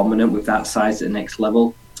dominant with that size at the next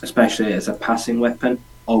level, especially as a passing weapon?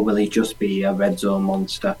 Or will he just be a red zone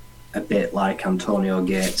monster, a bit like Antonio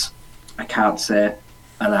Gates? I can't say,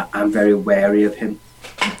 and I'm very wary of him.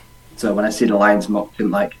 So when I see the Lions mocked him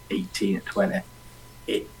like 18 at 20,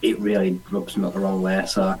 it really rubs me up the wrong way.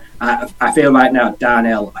 So I feel right now,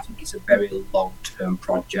 Darnell, I think it's a very long-term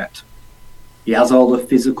project. He has all the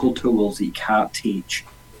physical tools he can't teach,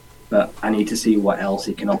 but I need to see what else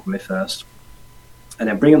he can offer me first. And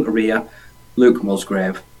then bring up the rear, Luke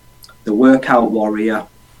Musgrave, the workout warrior,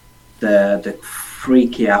 the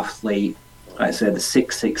freaky athlete, like I said, the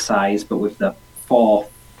 6'6" size, but with the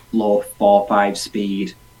 4.5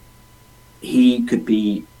 speed. He could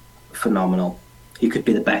be phenomenal. He could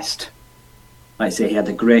be the best. Like I say, he had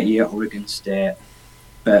a great year at Oregon State,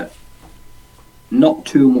 but not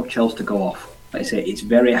too much else to go off. Like I say, it's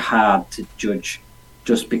very hard to judge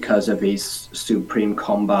just because of his supreme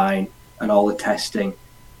combine and all the testing.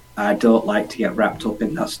 I don't like to get wrapped up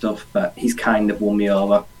in that stuff, but he's kind of won me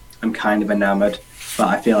over. I'm kind of enamoured, but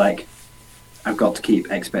I feel like I've got to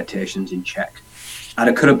keep expectations in check. And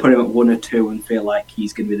I could have put him at 1 or 2 and feel like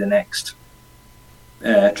he's going to be the next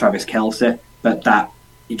Travis Kelce, but that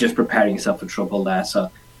you're just preparing yourself for trouble there. So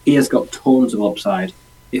he has got tons of upside.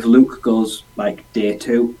 If Luke goes like day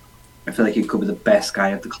 2, I feel like he could be the best guy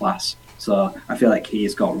of the class. So I feel like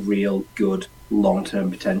he's got real good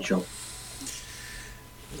long-term potential.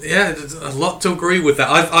 Yeah, there's a lot to agree with that.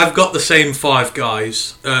 I've got the same 5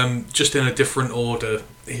 guys, just in a different order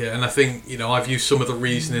here, and I think I've used some of the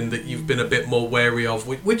reasoning that you've been a bit more wary of,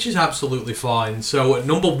 which is absolutely fine. So at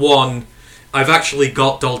number 1, I've actually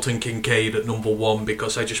got Dalton Kincaid at number 1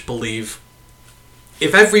 because I just believe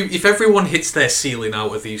if everyone hits their ceiling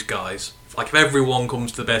out of these guys, like if everyone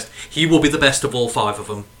comes to the best, he will be the best of all 5 of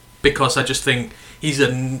them. Because I just think he's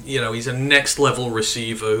a next level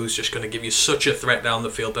receiver who's just going to give you such a threat down the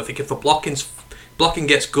field. I think if the blocking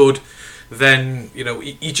gets good, then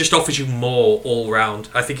he just offers you more all round.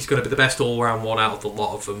 I think he's going to be the best all round one out of the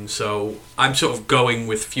lot of them. So I'm sort of going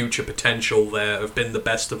with future potential there of being the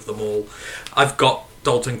best of them all. I've got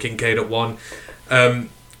Dalton Kincaid at 1.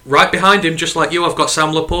 Right behind him, just like you, I've got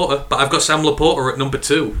Sam Laporta, but I've got Sam Laporta at number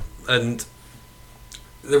 2, and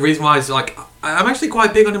the reason why is I'm actually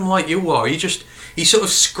quite big on him like you are. He sort of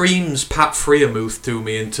screams Pat Freiermuth to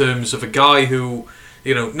me in terms of a guy who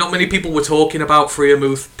Not many people were talking about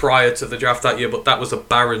Freiermuth prior to the draft that year, but that was a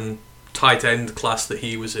barren tight end class that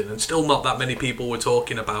he was in, and still not that many people were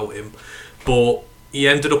talking about him. But he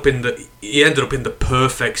ended up in the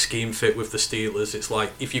perfect scheme fit with the Steelers. It's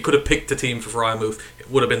like, if you could have picked a team for Freiermuth, it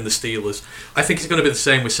would have been the Steelers. I think it's going to be the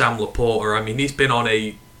same with Sam Laporta. I mean, he's been on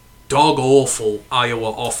a dog-awful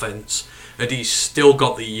Iowa offense, and he's still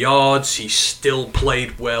got the yards, he's still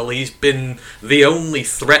played well, he's been the only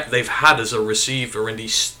threat they've had as a receiver, and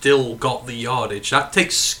he's still got the yardage. That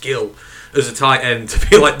takes skill as a tight end to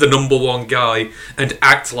be like the number one guy and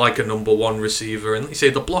act like a number one receiver. And you say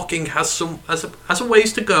the blocking has a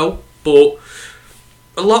ways to go, but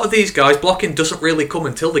a lot of these guys, blocking doesn't really come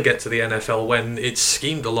until they get to the NFL, when it's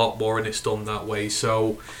schemed a lot more and it's done that way.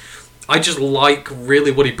 So I just like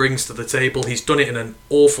really what he brings to the table. He's done it in an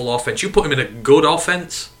awful offense. You put him in a good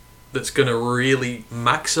offense that's going to really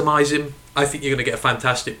maximise him, I think you're going to get a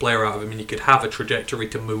fantastic player out of him, and you could have a trajectory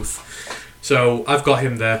to move. So I've got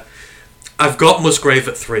him there. I've got Musgrave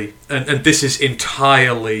at 3, and this is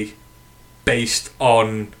entirely based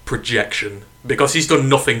on projection, because he's done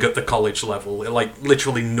nothing at the college level, like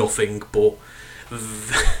literally nothing, but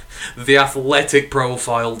the athletic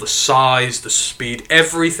profile, the size, the speed,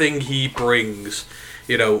 everything he brings,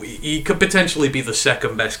 he could potentially be the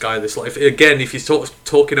second best guy of this lot. Again, if you're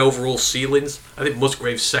talking overall ceilings, I think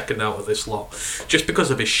Musgrave's second out of this lot, just because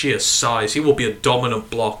of his sheer size. He will be a dominant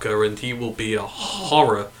blocker, and he will be a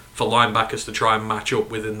horror for linebackers to try and match up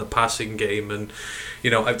with in the passing game. And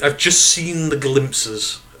I've just seen the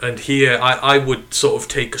glimpses, and here I would sort of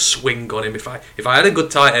take a swing on him if I had a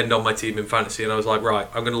good tight end on my team in fantasy, and I was like, right,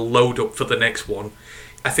 I'm going to load up for the next one.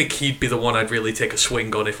 I think he'd be the one I'd really take a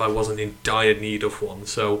swing on if I wasn't in dire need of one.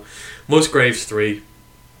 So Musgrave's 3.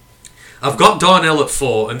 I've got Darnell at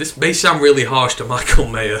 4, and this may sound really harsh to Michael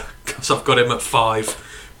Mayer because I've got him at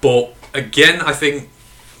 5, but again, I think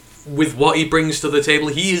with what he brings to the table,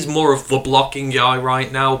 he is more of the blocking guy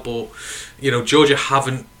right now. But Georgia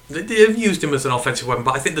they've used him as an offensive weapon,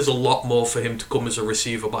 but I think there's a lot more for him to come as a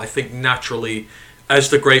receiver. But I think naturally,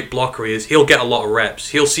 as the great blocker he is, he'll get a lot of reps,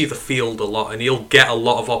 he'll see the field a lot, and he'll get a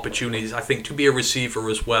lot of opportunities, I think, to be a receiver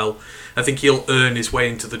as well. I think he'll earn his way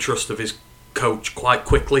into the trust of his coach quite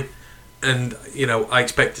quickly, and I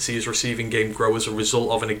expect to see his receiving game grow as a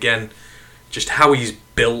result of. And again, just how he's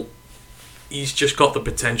built, he's just got the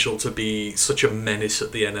potential to be such a menace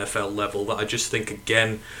at the NFL level that I just think,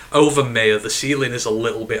 again, over Mayer, the ceiling is a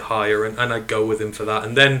little bit higher, and I'd go with him for that.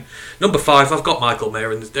 And then, number 5, I've got Michael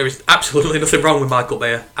Mayer, and there is absolutely nothing wrong with Michael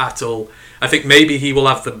Mayer at all. I think maybe he will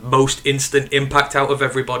have the most instant impact out of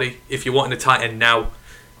everybody. If you're wanting a tight end now,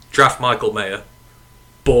 draft Michael Mayer.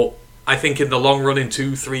 But I think in the long run, in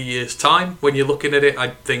 2-3 years' time, when you're looking at it, I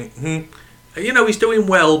think, he's doing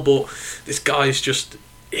well, but this guy's just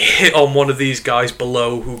hit on one of these guys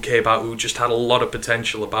below who came out who just had a lot of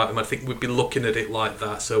potential about him. I think we'd be looking at it like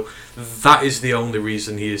that. So that is the only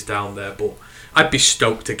reason he is down there. But I'd be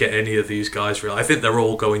stoked to get any of these guys. Really, I think they're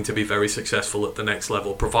all going to be very successful at the next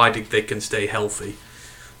level, provided they can stay healthy.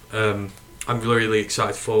 I'm really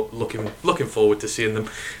excited for looking forward to seeing them.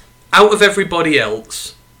 Out of everybody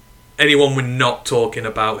else, anyone we're not talking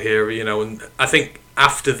about here, and I think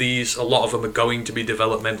after these, a lot of them are going to be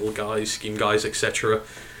developmental guys, scheme guys, etc.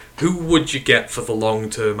 Who would you get for the long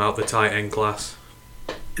term out the tight end class?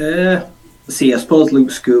 I suppose Luke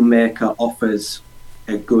Schoonmaker offers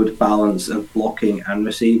a good balance of blocking and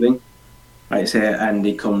receiving. Like I say, and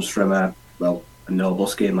he comes from a noble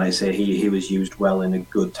scheme. Like I say, he was used well in a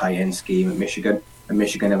good tight end scheme at Michigan, and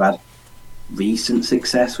Michigan have had recent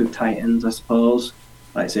success with tight ends, I suppose.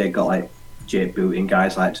 Like I say, got like Jake Booting,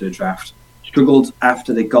 guys like to the draft. Struggled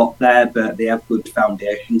after they got there, but they have good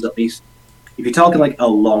foundations at least. If you're talking like a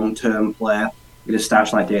long-term player, you're going to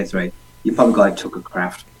stash like day 3, you probably got like Tucker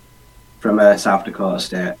Kraft from South Dakota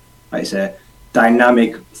State. Like I say,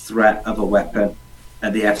 dynamic threat of a weapon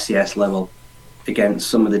at the FCS level against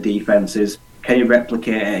some of the defenses. Can you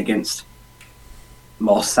replicate it against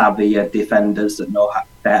more savvier defenders that know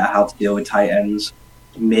better how to deal with tight ends?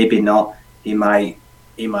 Maybe not. He might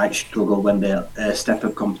struggle when the step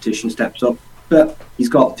of competition steps up, but he's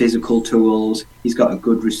got physical tools, he's got a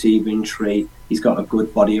good receiving tree, he's got a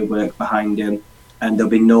good body of work behind him, and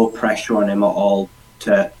there'll be no pressure on him at all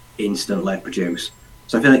to instantly produce.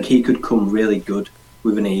 So I feel like he could come really good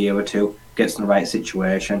within a year or two, gets in the right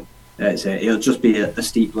situation. It'll just be a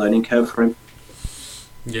steep learning curve for him.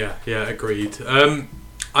 Yeah, agreed.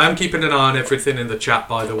 I am keeping an eye on everything in the chat,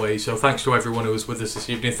 by the way, so thanks to everyone who was with us this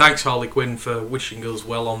evening. Thanks, Harley Quinn, for wishing us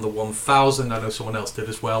well on the 1000. I know someone else did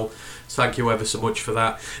as well. So thank you ever so much for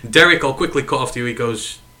that. Derek, I'll quickly cut off to you. He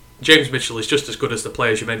goes, James Mitchell is just as good as the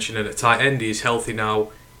players you mentioned in at tight end. He's healthy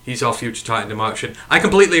now. He's our future tight end in action. I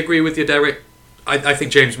completely agree with you, Derek. I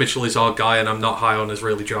think James Mitchell is our guy, and I'm not high on as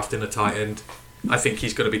really drafting a tight end. I think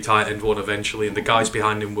he's going to be tight end one eventually, and the guys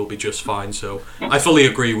behind him will be just fine. So I fully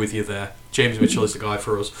agree with you there. James Mitchell is the guy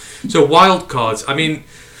for us. So wild cards. I mean,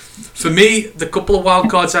 for me, the couple of wild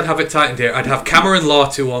cards I'd have at tight end here, I'd have Cameron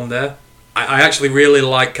Latu on there. I actually really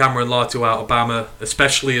like Cameron Latu out of Alabama,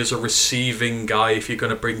 especially as a receiving guy if you're going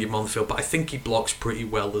to bring him on the field. But I think he blocks pretty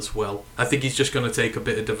well as well. I think he's just going to take a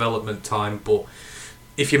bit of development time. But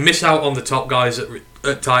if you miss out on the top guys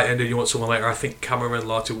at tight end and you want someone later, I think Cameron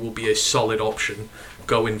Latu will be a solid option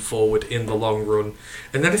going forward in the long run.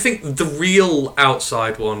 And then I think the real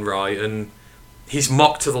outside one, right, and he's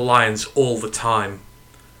mocked to the Lions all the time,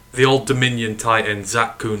 the old Dominion tight end,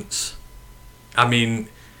 Zach Kuntz. I mean,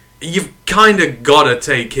 you've kind of got to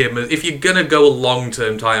take him. If you're going to go a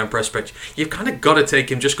long-term tight end prospect, you've kind of got to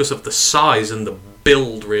take him just because of the size and the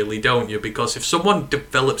build, really, don't you? Because if someone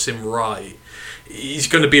develops him right, he's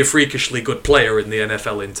going to be a freakishly good player in the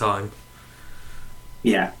NFL in time.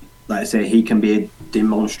 Yeah, like I say, he can be a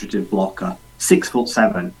demonstrative blocker.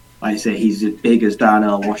 6'7". Like I say, he's as big as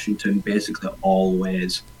Darnell Washington, basically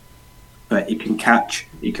always. But he can catch,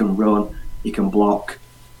 he can run, he can block,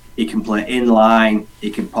 he can play in line,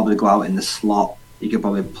 he can probably go out in the slot, he can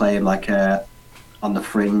probably play him like on the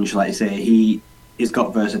fringe. Like I say, he's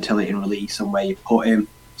got versatility and release and where you put him.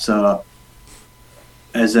 So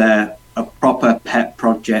as a proper pet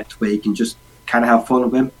project where you can just kind of have fun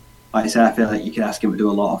with him, like I say, I feel like you can ask him to do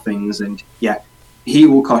a lot of things, and yeah, he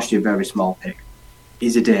will cost you a very small pick.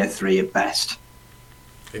 He's a day 3 at best.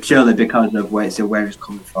 Exactly. Surely because of where he's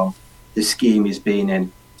coming from, the scheme he's been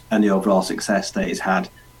in, and the overall success that he's had.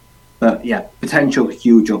 But yeah, potential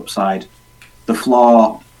huge upside. The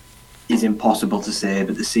floor is impossible to say,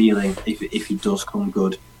 but the ceiling, if he does come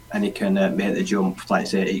good and he can make the jump, like I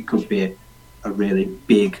say, it could be a really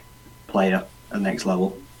big player at the next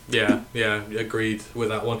level. Yeah, agreed with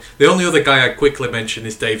that one. The only other guy I'd quickly mention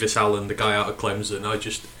is Davis Allen, the guy out of Clemson.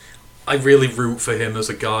 I really root for him as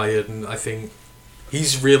a guy, and I think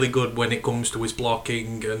he's really good when it comes to his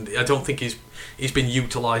blocking, and I don't think he's been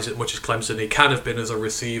utilised as much as Clemson. He can have been as a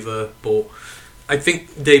receiver, but I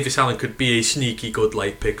think Davis Allen could be a sneaky good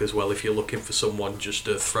late pick as well if you're looking for someone just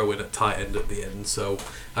to throw in at tight end at the end. So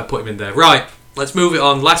I put him in there. Right, let's move it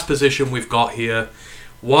on. Last position we've got here,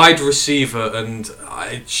 wide receiver, and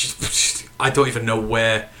I don't even know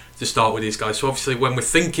where to start with these guys. So obviously when we're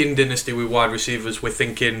thinking dynasty with wide receivers, we're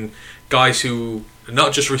thinking guys who are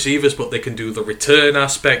not just receivers, but they can do the return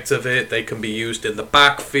aspect of it. They can be used in the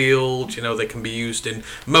backfield, they can be used in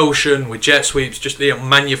motion with jet sweeps, just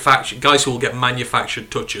manufactured guys who will get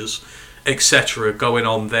manufactured touches, etc. going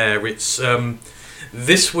on there. It's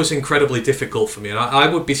this was incredibly difficult for me, and I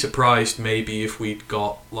would be surprised maybe if we'd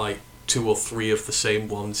got like 2 or 3 of the same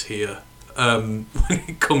ones here when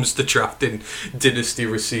it comes to drafting dynasty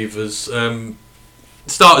receivers.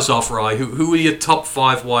 Start us off, Rye. Who are your top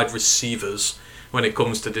 5 wide receivers when it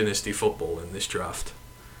comes to dynasty football in this draft?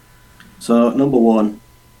 So, number 1,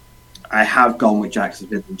 I have gone with Jackson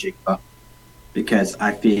Smith-Njigba because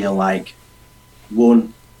I feel like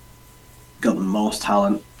 1, got the most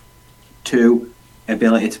talent. 2,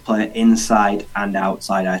 ability to play inside and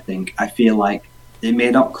outside. I feel like it may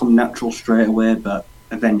not come natural straight away, but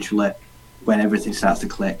eventually, when everything starts to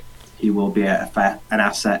click, he will be an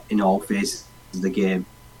asset in all phases of the game,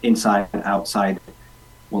 inside and outside.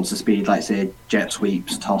 Once the speed, like say jet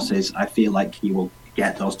sweeps, tosses, I feel like he will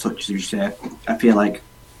get those touches. You say, I feel like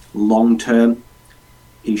long term,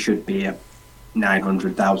 he should be a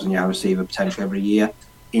 900,000 yard receiver potentially every year.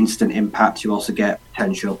 Instant impact. You also get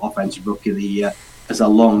potential offensive rookie of the year as a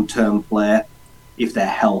long term player. If their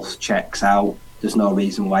health checks out, there's no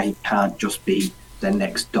reason why he can't just be the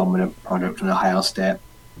next dominant product from Ohio State.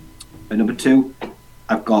 But number 2,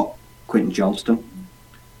 I've got Quentin Johnston,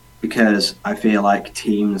 because I feel like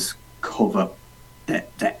teams cover the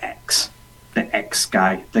X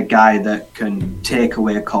guy, the guy that can take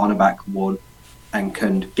away a cornerback 1 and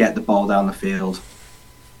can get the ball down the field.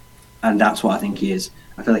 And that's what I think he is.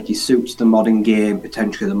 I feel like he suits the modern game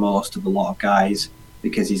potentially the most of a lot of guys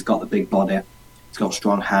because he's got the big body, he's got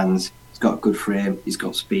strong hands, he's got a good frame, he's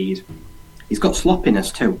got speed. He's got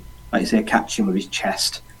sloppiness too, like you say, catching with his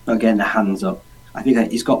chest, not getting the hands up. I think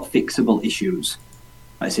that he's got fixable issues.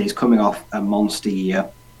 Like I say, he's coming off a monster year,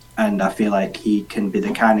 and I feel like he can be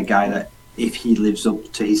the kind of guy that, if he lives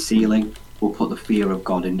up to his ceiling, will put the fear of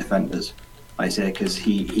God in defenders. Like I say, because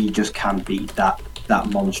he just can beat that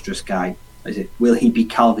monstrous guy. Like I say, will he be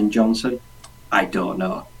Calvin Johnson? I don't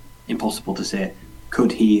know. Impossible to say.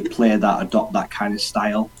 Could he play that, adopt that kind of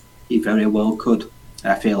style? He very well could.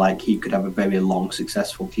 I feel like he could have a very long,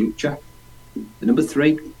 successful future. The number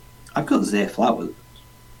 3, I've got Zay Flowers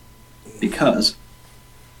because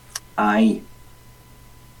I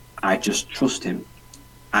just trust him.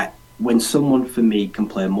 When someone for me can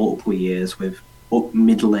play multiple years with up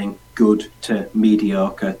middling, good to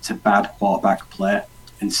mediocre to bad quarterback play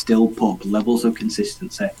and still put up levels of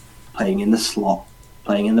consistency, playing in the slot,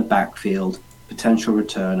 playing in the backfield, potential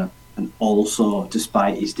returner, and also,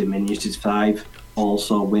 despite his diminutive 5,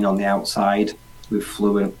 also win on the outside with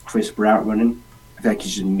fluent, crisp route running. I feel like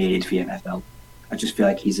he's just made for the NFL. I just feel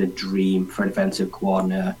like he's a dream for a defensive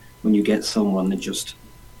coordinator when you get someone that just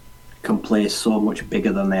can play so much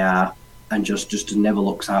bigger than they are and just never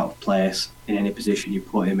looks out of place in any position you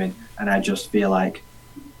put him in. And I just feel like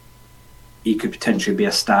he could potentially be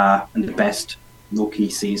a star and the best rookie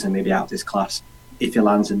season maybe out of this class if he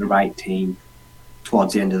lands in the right team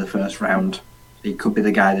towards the end of the first round. He could be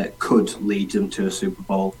the guy that could lead them to a Super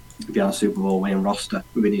Bowl, be on a Super Bowl winning roster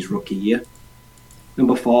within his rookie year.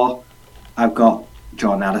 Number 4, I've got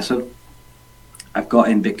Jordan Addison. I've got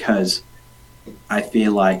him because I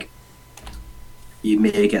feel like you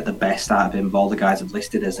may get the best out of him of all the guys I've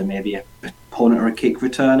listed as maybe a opponent or a kick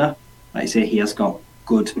returner. Like I say, he has got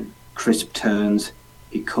good, crisp turns.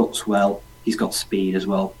 He cuts well. He's got speed as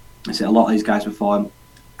well. I say a lot of these guys before him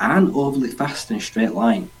aren't overly fast in a straight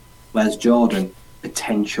line, whereas Jordan,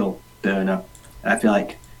 potential burner. I feel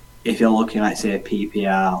like if you're looking at, say, a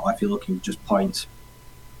PPR, or if you're looking at just points,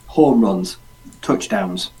 home runs,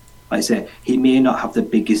 touchdowns, like I say, he may not have the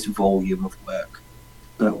biggest volume of work,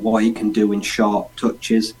 but what he can do in short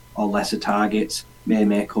touches or lesser targets may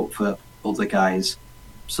make up for other guys.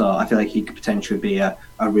 So I feel like he could potentially be a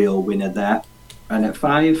real winner there. And at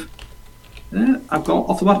 5, I've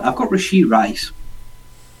got Rashid Rice.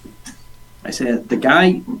 I say the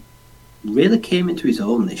guy really came into his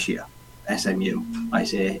own this year. SMU. I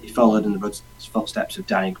say he followed in the footsteps of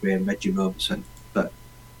Danny Gray and Reggie Roberson, but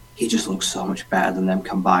he just looks so much better than them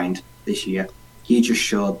combined this year. He just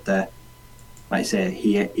showed that, like I say,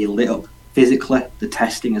 he lit up physically, the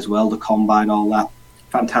testing as well, the combine, all that,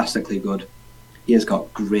 fantastically good. He has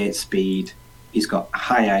got great speed. He's got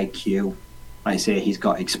high IQ. Like I say, he's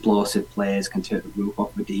got explosive plays, can take the roof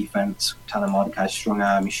off the defense. Tanner Mordecai's strong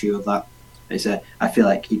arm, he showed that. Like I say, I feel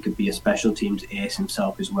like he could be a special teams ace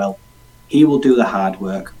himself as well. He will do the hard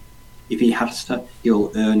work. If he has to,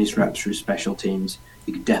 he'll earn his reps through special teams.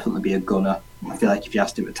 He could definitely be a gunner. I feel like if you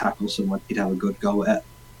asked him to tackle someone, he'd have a good go at it.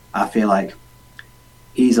 I feel like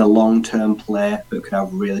he's a long-term player but could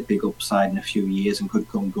have really big upside in a few years and could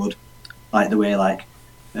come good. Like the way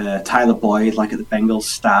Tyler Boyd, like at the Bengals,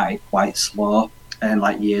 started quite slow, and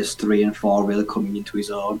like years 3 and 4 really coming into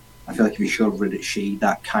his own. I feel like if you show Rashid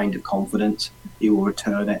that kind of confidence, he will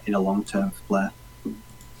return it in a long-term play.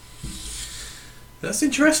 That's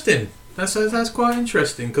interesting. That's quite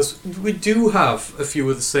interesting because we do have a few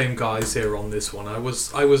of the same guys here on this one. I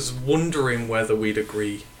was wondering whether we'd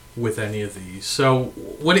agree with any of these. So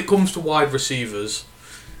when it comes to wide receivers,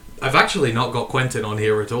 I've actually not got Quentin on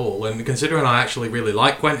here at all. And considering I actually really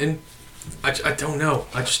like Quentin, I don't know.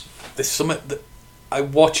 There's something that I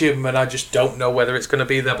watch him and I just don't know whether it's going to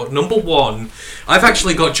be there. But number 1, I've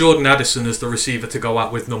actually got Jordan Addison as the receiver to go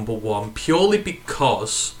out with number 1 purely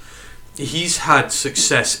because he's had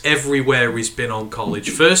success everywhere he's been on college.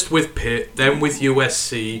 First with Pitt, then with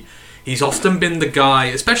USC. He's often been the guy,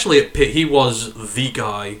 especially at Pitt, he was the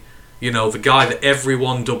guy. The guy that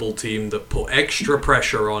everyone double-teamed, that put extra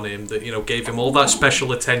pressure on him, that, gave him all that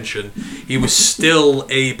special attention. He was still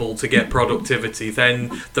able to get productivity.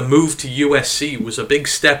 Then the move to USC was a big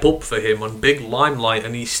step up for him on big limelight,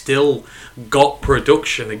 and he still got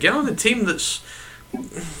production. Again, on a team that's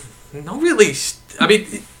not really... I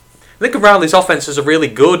think Riley's offenses are really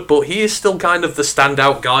good, but he is still kind of the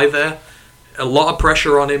standout guy there. A lot of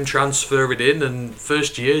pressure on him transferring in, and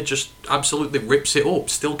first year just absolutely rips it up.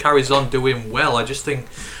 Still carries on doing well. I just think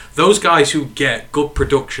those guys who get good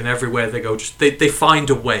production everywhere they go, they find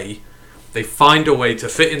a way. They find a way to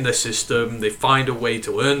fit in the system. They find a way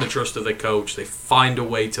to earn the trust of their coach. They find a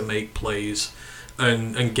way to make plays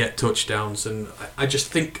and get touchdowns. And I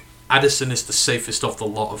just think Addison is the safest of the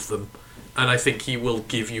lot of them. And I think he will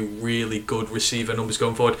give you really good receiver numbers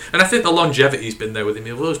going forward. And I think the longevity's been there with him.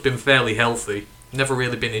 He's always been fairly healthy. Never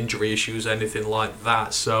really been injury issues, anything like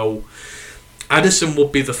that. So Addison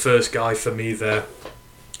would be the first guy for me there.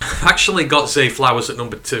 I've actually got Zay Flowers at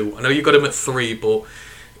number 2. I know you got him at 3, but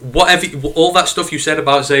all that stuff you said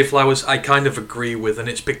about Zay Flowers, I kind of agree with. And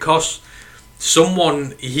it's because team will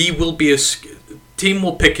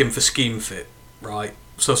pick him for scheme fit, right?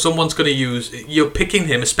 So someone's going to you're picking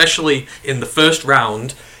him, especially in the first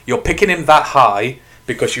round. You're picking him that high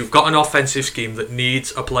because you've got an offensive scheme that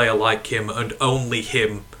needs a player like him and only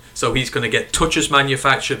him. So he's going to get touches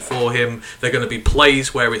manufactured for him. They're going to be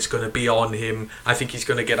plays where it's going to be on him. I think he's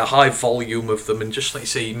going to get a high volume of them. And just like you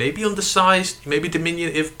say, maybe undersized, maybe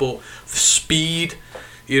diminutive, but the speed,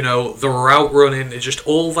 the route running, just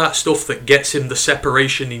all that stuff that gets him the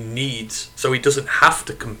separation he needs so he doesn't have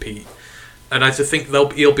to compete. And I think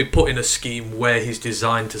he'll be put in a scheme where he's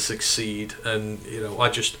designed to succeed. And,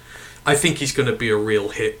 I think he's going to be a real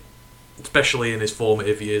hit, especially in his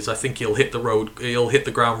formative years. I think he'll hit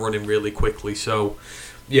the ground running really quickly. So,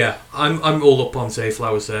 yeah, I'm all up on Zay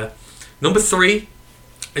Flowers there. Number 3,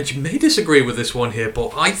 and you may disagree with this one here,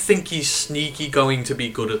 but I think he's sneaky going to be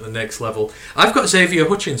good at the next level. I've got Xavier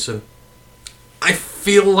Hutchinson. I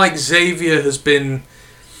feel like Xavier he's been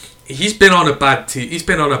on a bad team. He's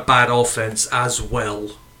been on a bad offense as well.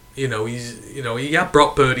 He had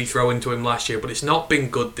Brock Purdy throw into him last year, but it's not been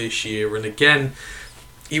good this year. And again,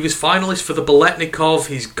 he was finalist for the Biletnikov.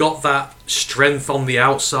 He's got that strength on the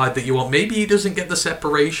outside that you want. Maybe he doesn't get the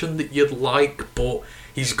separation that you'd like, but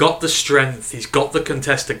he's got the strength. He's got the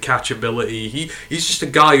contested catch ability. He's just a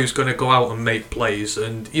guy who's going to go out and make plays.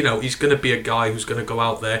 And, he's going to be a guy who's going to go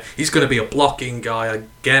out there. He's going to be a blocking guy.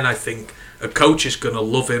 Again, I think a coach is going to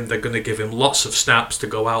love him. They're going to give him lots of snaps to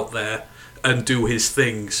go out there and do his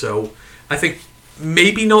thing. So I think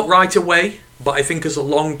maybe not right away, but I think as a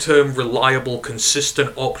long-term, reliable,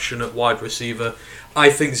 consistent option at wide receiver, I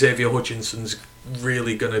think Xavier Hutchinson's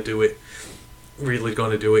really going to do it. Really going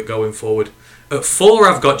to do it going forward. At 4,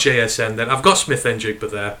 I've got JSN. Then I've got Smith-Njigba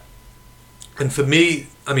there. And for me,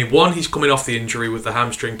 one, he's coming off the injury with the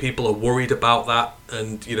hamstring. People are worried about that.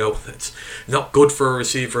 And, it's not good for a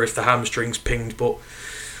receiver if the hamstring's pinged. But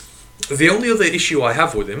the only other issue I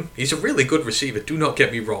have with him, he's a really good receiver, do not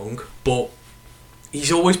get me wrong, but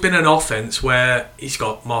he's always been an offense where he's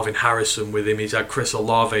got Marvin Harrison with him, he's had Chris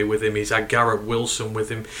Olave with him, he's had Garrett Wilson with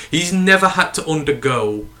him. He's never had to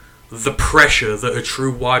undergo the pressure that a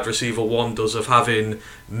true wide receiver 1 does of having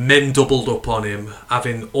men doubled up on him,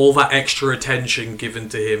 having all that extra attention given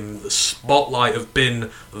to him, the spotlight of being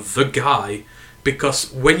the guy.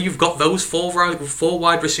 Because when you've got those four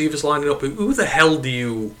wide receivers lining up, who the hell do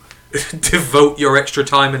you devote your extra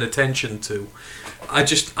time and attention to?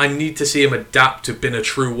 I need to see him adapt to being a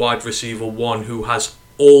true wide receiver 1 who has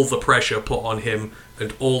all the pressure put on him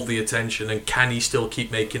and all the attention, and can he still keep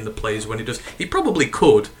making the plays when he does? He probably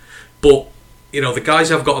could, but the guys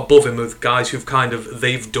I've got above him are the guys who've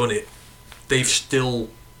they've done it. They've still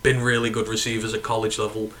been really good receivers at college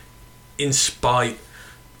level in spite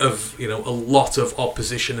of a lot of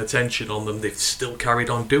opposition attention on them. They've still carried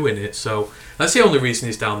on doing it, so that's the only reason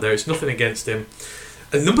he's down there. It's nothing against him.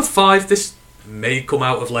 And number 5, this may come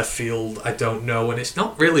out of left field, I don't know, and it's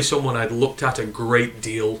not really someone I'd looked at a great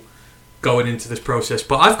deal going into this process,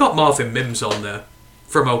 but I've got Marvin Mims on there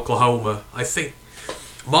from Oklahoma. I think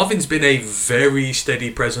Marvin's been a very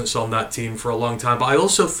steady presence on that team for a long time, but I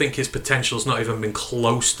also think his potential's not even been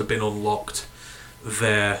close to being unlocked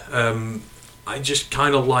there. I just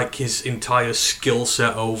kind of like his entire skill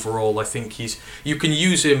set overall. I think you can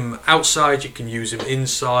use him outside, you can use him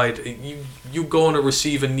inside. You go on a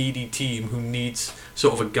receiver needy team who needs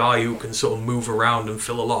sort of a guy who can sort of move around and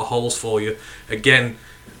fill a lot of holes for you. Again,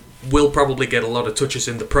 will probably get a lot of touches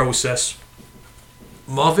in the process.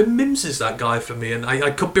 Marvin Mims is that guy for me, and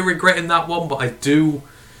I could be regretting that one, but I do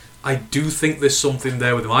think there's something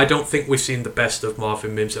there with him. I don't think we've seen the best of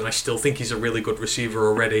Marvin Mims, and I still think he's a really good receiver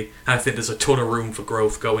already. And I think there's a ton of room for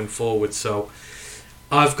growth going forward. So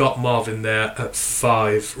I've got Marvin there at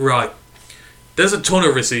 5. Right. There's a ton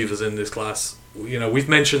of receivers in this class. We've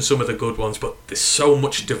mentioned some of the good ones, but there's so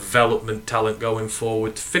much development talent going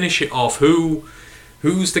forward. To finish it off,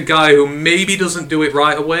 who's the guy who maybe doesn't do it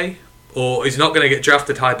right away, or is not going to get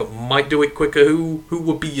drafted high but might do it quicker? Who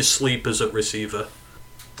would be your sleepers at receiver?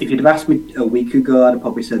 If you'd have asked me a week ago, I'd have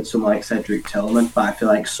probably said someone like Cedric Tillman, but I feel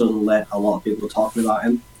like suddenly a lot of people are talking about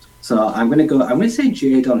him. So I'm going to say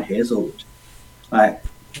Jadon Hazelwood. Like,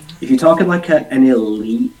 if you're talking like an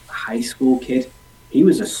elite high school kid, he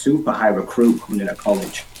was a super high recruit coming into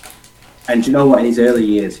college. And you know what? In his early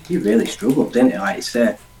years, he really struggled, didn't he? Like you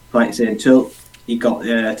say, until he got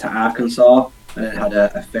to Arkansas and then had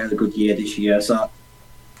a fairly good year this year. So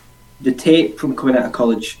the tape from coming out of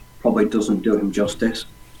college probably doesn't do him justice.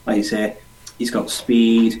 Like you say, he's got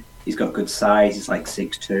speed, he's got good size, he's like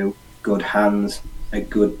 6'2", good hands, a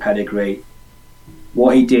good pedigree.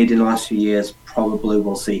 What he did in the last few years probably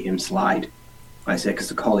will see him slide. Like I say, because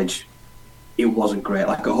the college, it wasn't great.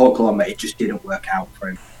 Like at Oklahoma, it just didn't work out for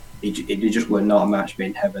him. It just were not a match made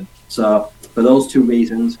in heaven. So for those two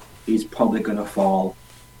reasons, he's probably going to fall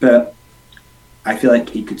but I feel like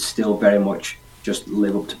he could still very much just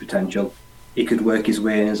live up to potential. He could work his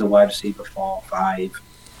way in as a wide receiver 4 or 5.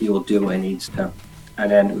 He will do what he needs to.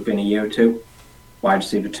 And then within a year or two, wide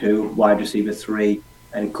receiver 2, wide receiver 3,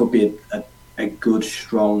 and could be a good,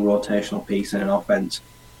 strong rotational piece in an offense.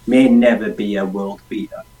 May never be a world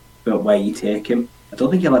beater, but where you take him, I don't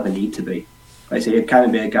think he'll ever need to be. Like I say, he'll kind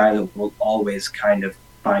of be a guy that will always kind of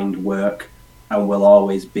find work and will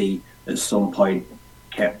always be at some point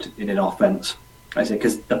kept in an offense. Like I say,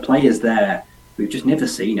 because the player's there, we've just never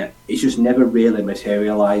seen it. It's just never really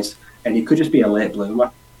materialised, and he could just be a late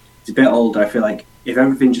bloomer. He's a bit older. I feel like if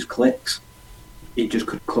everything just clicks, it just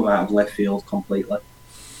could come out of left field completely.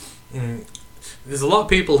 There's a lot of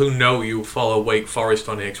people who know you follow Wake Forest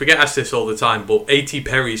on here, because we get asked this all the time, but A.T.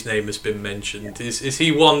 Perry's name has been mentioned. Yeah. Is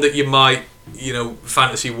he one that you might,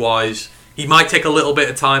 fantasy-wise, he might take a little bit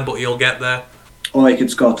of time, but he'll get there? Oh, he could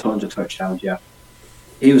score tons of touchdowns, yeah.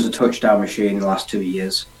 He was a touchdown machine in the last 2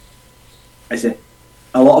 years. I say,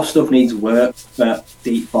 a lot of stuff needs work, but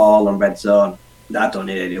deep ball and red zone, that don't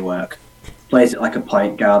need any work. Plays it like a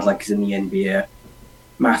point guard, like he's in the NBA.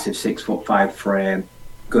 Massive 6'5" frame,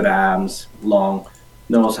 good arms, long,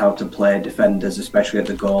 knows how to play defenders, especially at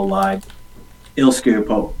the goal line. He'll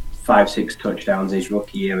scoop up 5-6 touchdowns his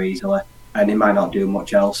rookie year easily, and he might not do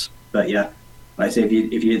much else. But yeah, like I say,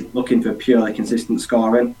 if you're looking for purely consistent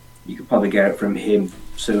scoring, you could probably get it from him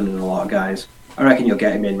sooner than a lot of guys. I reckon you'll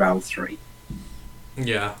get him in round 3.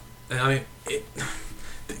 Yeah, I mean,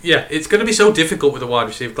 it's going to be so difficult with a wide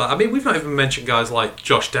receiver class. I mean, we've not even mentioned guys like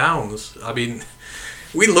Josh Downs. I mean,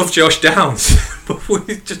 we love Josh Downs, but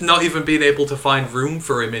we've just not even been able to find room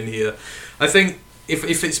for him in here. I think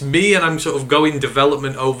if it's me and I'm sort of going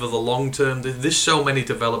development over the long term, there's so many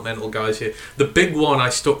developmental guys here. The big one I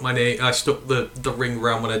stuck the ring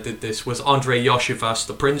round when I did this was Andre Yoshivas,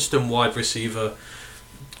 the Princeton wide receiver,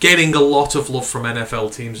 getting a lot of love from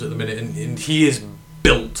NFL teams at the minute, and he is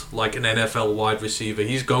built like an NFL wide receiver.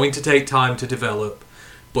 He's going to take time to develop,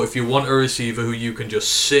 but if you want a receiver who you can just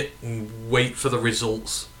sit and wait for the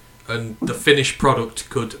results, and the finished product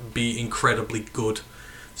could be incredibly good.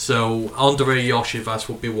 So Andre Yoshivas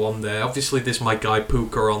would be one there. Obviously there's my guy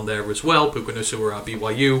Puka on there as well. Puka Nacua at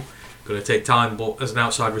BYU. Going to take time, but as an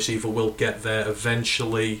outside receiver we'll get there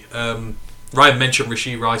eventually. Ryan mentioned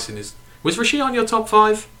Rashee Rice was Rashee on your top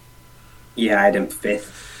 5? Yeah, I had him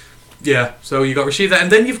 5th. Yeah, so you got Rashee there,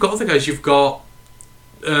 and then you've got other guys. You've got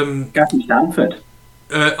Gavin Stanford.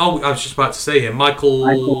 I was just about to say him.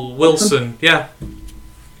 Michael Wilson. Yeah,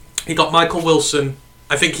 he got Michael Wilson.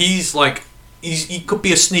 I think he could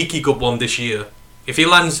be a sneaky good one this year. If he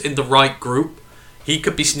lands in the right group, he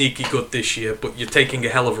could be sneaky good this year. But you're taking a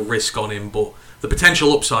hell of a risk on him. But the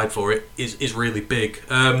potential upside for it is really big.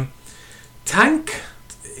 Tank.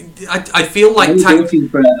 I feel like Tank. Looking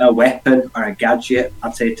for a weapon or a gadget,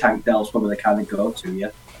 I'd say Tank Dell's probably the kind of go-to. Yeah.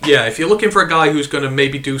 Yeah, if you're looking for a guy who's going to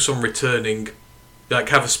maybe do some returning, like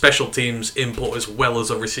have a special teams input as well as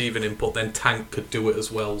a receiving input, then Tank could do it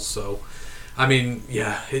as well. So, I mean,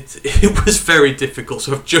 yeah, it was very difficult.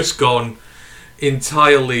 So I've just gone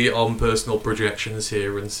entirely on personal projections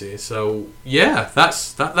here and see. So yeah,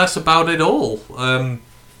 that's about it all.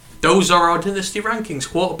 Those are our dynasty rankings: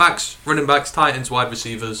 quarterbacks, running backs, tight ends, wide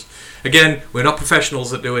receivers. Again, we're not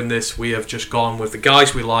professionals at doing this. We have just gone with the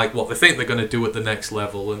guys we like, what they think they're going to do at the next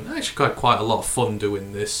level, and actually had quite a lot of fun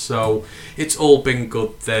doing this. So it's all been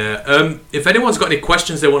good there. If anyone's got any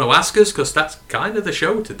questions they want to ask us, because that's kind of the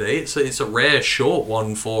show today. It's a rare short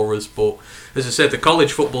one for us, but as I said, the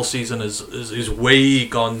college football season is way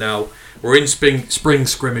gone now. We're in spring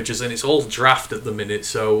scrimmages, and it's all draft at the minute,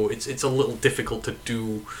 so it's a little difficult to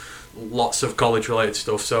do lots of college related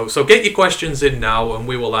stuff. So get your questions in now and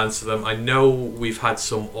we will answer them. I know we've had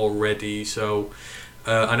some already, so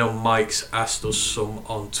I know Mike's asked us some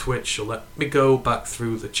on Twitch, so let me go back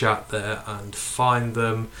through the chat there and find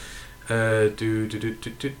them. Ash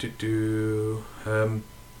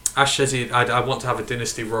says I want to have a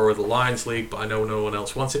Dynasty Roar of the Lions League, but I know no one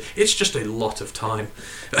else wants it. It's just a lot of time.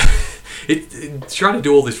 Trying to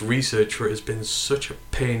do all this research for it has been such a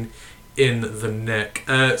pain in the neck.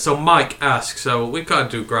 So Mike asks, so we've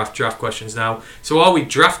got to do draft questions now. So are we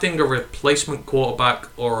drafting a replacement quarterback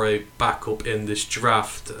or a backup in this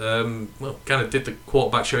draft? Well, kind of did the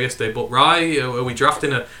quarterback show yesterday, but Rye, are we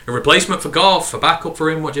drafting a replacement for Goff, a backup for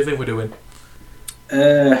him? What do you think we're doing?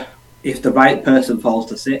 If the right person falls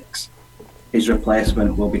to 6, his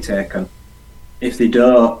replacement will be taken. If they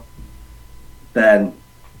don't, then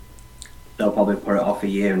they'll probably put it off a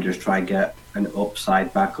year and just try and get an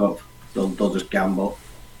upside backup. They'll just gamble,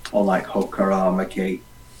 or like Hooker or McKee.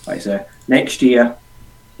 Like I say, next year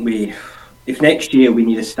we if next year we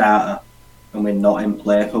need a starter and we're not in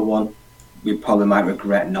play for one, we probably might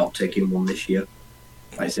regret not taking one this year.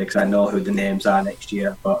 Like I say, because I know who the names are next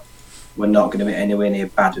year, but we're not going to be anywhere near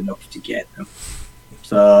bad enough to get them.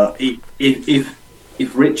 So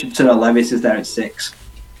if Richardson or Levis is there at 6,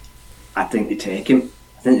 I think they take him.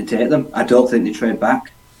 I think they take them. I don't think they trade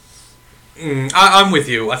back. I'm with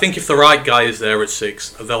you. I think if the right guy is there at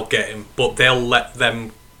 6, they'll get him, but they'll let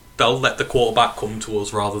the quarterback come to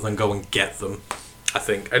us rather than go and get them, I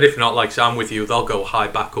think. And if not, like I'm with you, they'll go high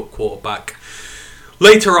backup quarterback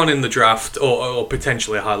later on in the draft, or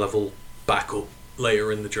potentially a high level backup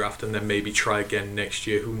later in the draft, and then maybe try again next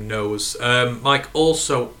year. Who knows? Mike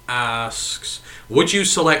also asks, would you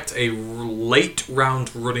select a late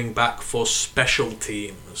round running back for special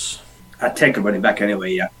teams? I'd take a running back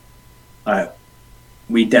anyway, yeah.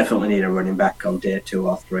 We definitely need a running back on day 2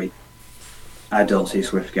 or 3. I don't see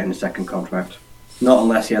Swift getting a second contract. Not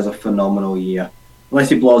unless he has a phenomenal year. Unless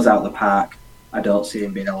he blows out the park, I don't see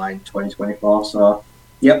him being aligned in 2024. So,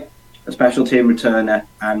 yep, a special team returner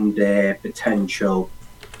and a potential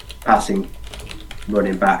passing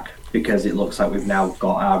running back, because it looks like we've now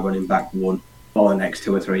got our running back one for the next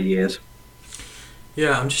 2 or 3 years.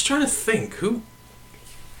 Yeah, I'm just trying to think who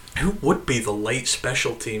would be the late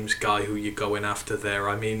special teams guy who you're going after there.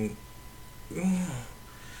 I mean,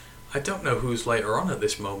 I don't know who's later on at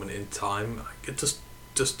this moment in time. Does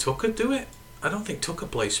Tucker do it? I don't think Tucker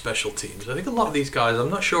plays special teams. I think a lot of these guys, I'm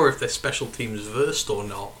not sure if they're special teams versed or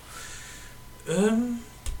not.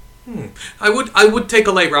 I would take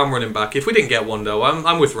a late round running back if we didn't get one though.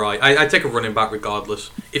 I'm with Wright. I'd take a running back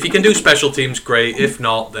regardless. If he can do special teams, great. If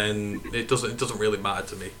not, then it doesn't really matter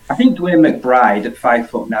to me. I think Dwayne McBride at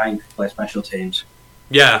 5'9" can play special teams.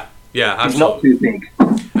 Yeah, absolutely. He's not too big.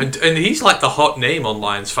 And he's like the hot name on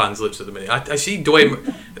Lions fans' lips at the minute. I see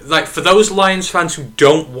Dwayne, like for those Lions fans who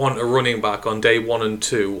don't want a running back on day 1 and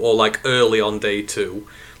 2, or like early on day 2,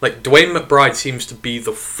 like Dwayne McBride seems to be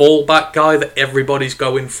the fallback guy that everybody's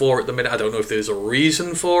going for at the minute. I don't know if there's a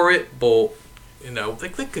reason for it, but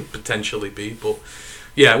they could potentially be. But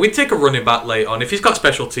yeah, we'd take a running back late on. If he's got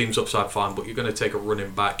special teams upside, fine. But you're going to take a running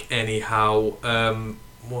back anyhow.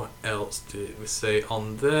 What else did we say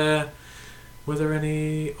on there? Were there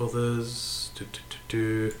any others?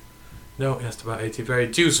 No, he asked about 80. Very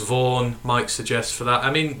Deuce Vaughn, Mike suggests for that.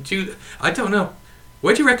 I mean, I don't know.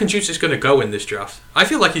 Where do you reckon Deuce is going to go in this draft? I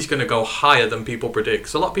feel like he's going to go higher than people predict.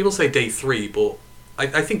 So a lot of people say day 3, but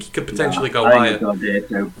I think he could potentially go higher. On day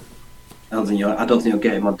 2. I don't think you'll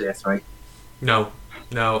get him on day 3. No,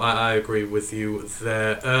 I agree with you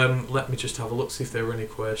there. Let me just have a look, see if there were any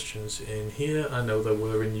questions in here. I know there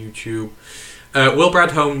were in YouTube. Will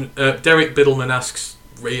Brad Holmes, Derek Biddleman asked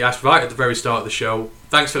right at the very start of the show.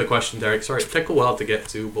 Thanks for the question, Derek. Sorry, it took a while to get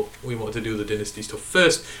to, but we wanted to do the dynasty stuff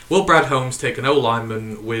first. Will Brad Holmes take an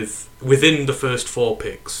O-lineman within the first 4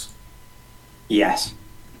 picks? Yes.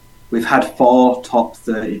 We've had 4 top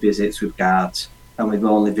 30 visits with guards, and we've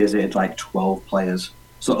only visited like 12 players.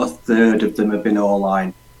 So a third of them have been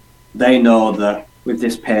O-line. They know that with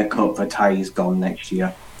this pay cut, Vitae's gone next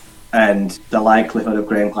year. And the likelihood of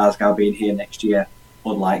Graham Glasgow being here next year,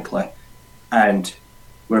 unlikely. And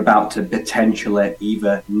we're about to potentially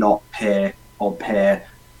either not pay or pay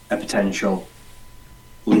a potential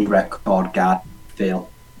league record guard feel.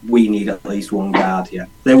 We need at least one guard here.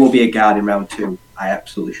 There will be a guard in round 2. I'm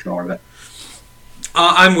absolutely sure of it.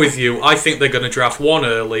 I'm with you. I think they're going to draft one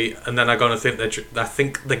early, and then I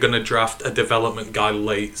think they're going to draft a development guy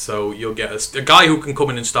late. So you'll get a guy who can come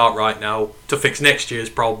in and start right now to fix next year's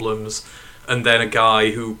problems, and then a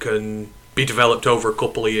guy who can be developed over a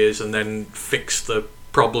couple of years and then fix the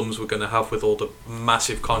problems we're going to have with all the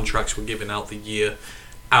massive contracts we're giving out the year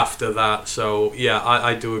after that. So yeah,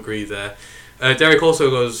 I do agree there. Derek also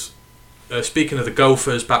goes, speaking of the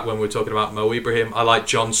Gophers, back when we were talking about Mo Ibrahim, I like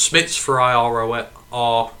John Smits for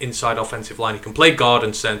our inside offensive line. He can play guard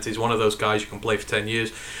and center. He's one of those guys you can play for 10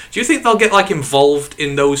 years. Do you think they'll get involved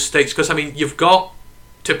in those stakes? Because I mean, you've got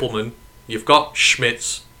Tippelman, you've got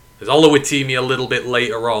Schmitz, there's Oluwatimi a little bit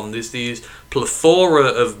later on. There's these plethora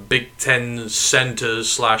of Big Ten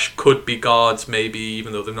centers / could be guards, maybe,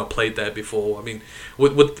 even though they've not played there before. I mean,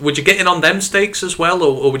 would you get in on them stakes as well,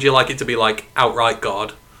 or would you like it to be outright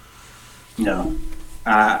guard? No,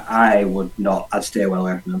 I would not. I'd stay well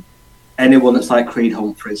away from them. Anyone that's like Creed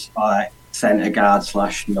Humphreys, centre guard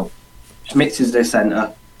 / no. Schmitz is their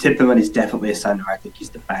centre. Tipperman is definitely a centre. I think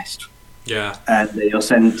he's the best. Yeah. And your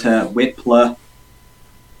centre, Whippler,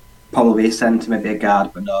 probably a centre, maybe a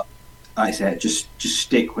guard, but no. Like I said, just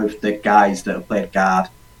stick with the guys that have played guard.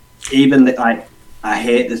 Even I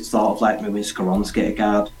hate this sort of moving Skoronski at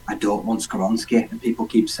guard. I don't want Skoronski, and people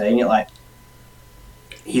keep saying it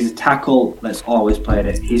he's a tackle that's always played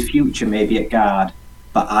it. His future may be at guard,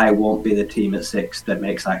 but I won't be the team at 6 that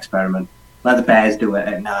makes that experiment. Let the Bears do it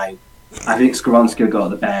at 9. I think Skoronski will go to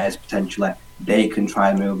the Bears potentially. They can try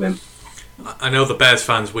and move him. I know the Bears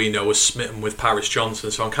fans we know are smitten with Paris Johnson,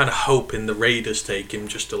 so I'm kind of hoping the Raiders take him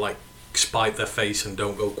just to like spite their face and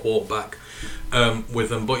don't go quarterback with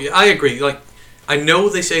them. But yeah, I agree. Like, I know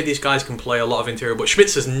they say these guys can play a lot of interior, but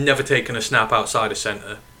Schmitz has never taken a snap outside of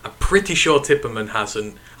centre. I'm pretty sure Tipperman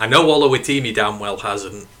hasn't. I know Olowatimi damn well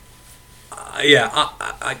hasn't.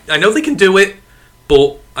 I know they can do it,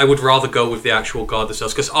 but I would rather go with the actual guard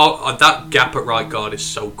themselves, because that gap at right guard is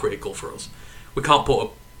so critical for us. We can't put a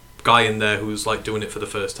guy in there who's like doing it for the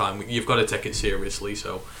first time. You've got to take it seriously.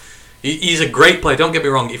 So he's a great player, don't get me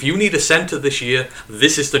wrong. If you need a centre this year,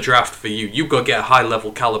 this is the draft for you. You've got to get a high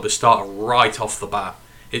level caliber starter right off the bat.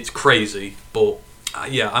 It's crazy, but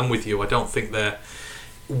I'm with you. I don't think they're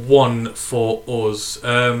one for us.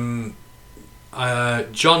 John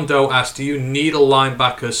Doe asked, do you need a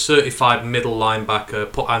linebacker, certified middle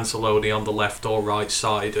linebacker, put Anceloni on the left or right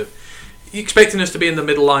side? Are you expecting us to be in the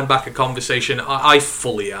middle linebacker conversation? I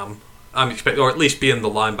fully am. I'm expecting, or at least be in the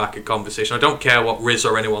linebacker conversation. I don't care what Riz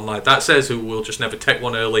or anyone like that says, who will just never take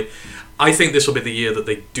one early. I think this will be the year that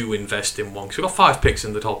they do invest in one, because we've got 5 picks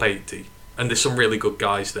in the top 80, and there's some really good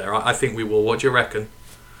guys there. I think we will. What do you reckon?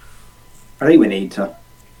 I think we need to.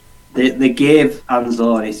 They gave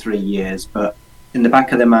Anzalone 3 years, but in the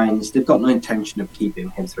back of their minds, they've got no intention of keeping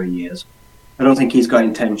him 3 years. I don't think he's got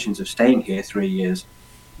intentions of staying here 3 years.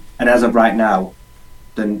 And as of right now,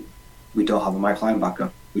 then we don't have a Mike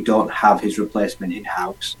linebacker. We don't have his replacement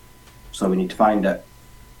in-house, so we need to find it.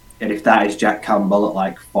 And if that is Jack Campbell at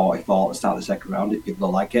like 44 to start the second round, if people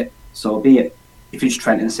don't like it, so be it. If it's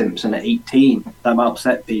Trenton Simpson at 18, that might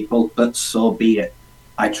upset people, but so be it.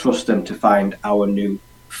 I trust them to find our new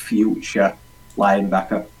future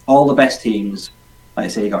linebacker. All the best teams, like I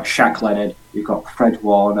say, you've got Shaq Leonard, you've got Fred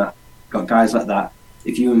Warner, you've got guys like that.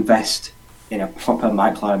 If you invest in a proper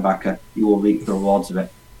Mike linebacker, you will reap the rewards of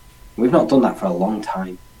it. We've not done that for a long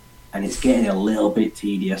time, and it's getting a little bit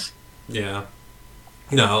tedious. Yeah.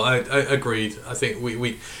 No, I agreed. I think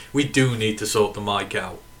we do need to sort the Mike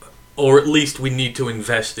out. Or at least we need to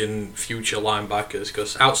invest in future linebackers,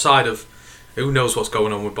 because outside of, who knows what's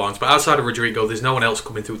going on with Barnes, but outside of Rodrigo, there's no one else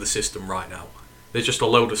coming through the system right now. There's just a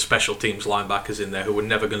load of special teams linebackers in there who are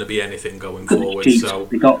never going to be anything going forward. So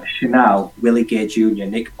we got Chanel, Willie Gay Jr.,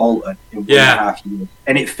 Nick Bolton in 1.5 years,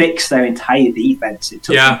 and it fixed their entire defense. It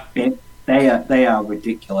took a bit. They are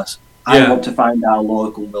ridiculous. I want to find our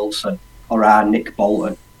Logan Wilson or our Nick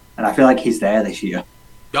Bolton, and I feel like he's there this year.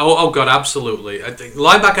 Oh God, absolutely. I think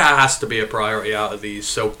linebacker has to be a priority out of these.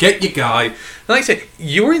 So get your guy. And like I say,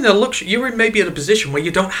 you're in maybe in a position where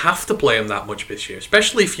you don't have to play him that much this year,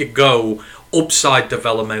 especially if you go upside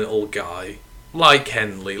developmental guy like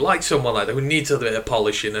Henley, like someone like that who needs a bit of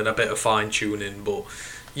polishing and a bit of fine tuning, but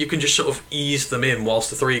you can just sort of ease them in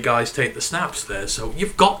whilst the 3 guys take the snaps there. So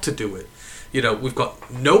you've got to do it. You know, we've got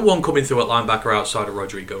no one coming through at linebacker outside of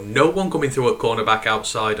Rodrigo, no one coming through at cornerback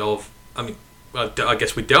outside of, I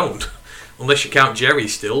guess we don't, unless you count Jerry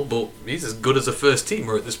still, but he's as good as a first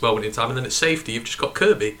teamer at this moment in time. And then at safety, you've just got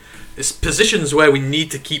Kirby. It's positions where we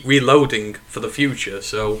need to keep reloading for the future.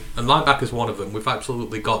 So, and linebacker's one of them. We've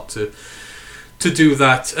absolutely got to do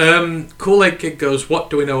that. Kool-Aid Kid goes, what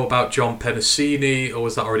do we know about John Penasini? Or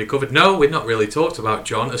was that already covered? No, we've not really talked about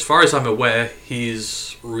John. As far as I'm aware,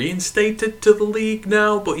 he's reinstated to the league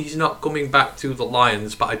now, but he's not coming back to the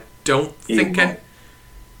Lions. But I don't think...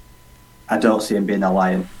 I don't see him being a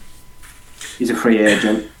Lion. He's a free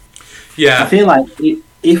agent. Yeah. I feel like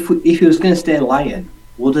if he was going to stay a Lion,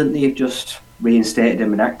 wouldn't they have just reinstated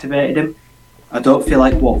him and activated him? I don't feel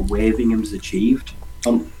like what waiving him's achieved.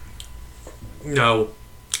 No.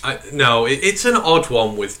 It's an odd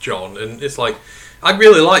one with John, and it's like, I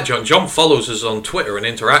really like John. John follows us on Twitter and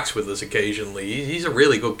interacts with us occasionally. He's a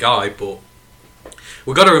really good guy, but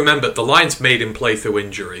we've got to remember the Lions made him play through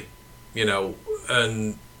injury,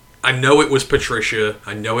 and I know it was Patricia,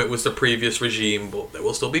 I know it was the previous regime, but there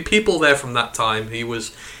will still be people there from that time. He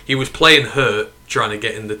was playing hurt, trying to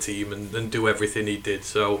get in the team and do everything he did.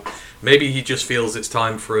 So maybe he just feels it's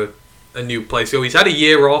time for a new place. So he's had a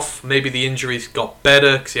year off. Maybe the injuries got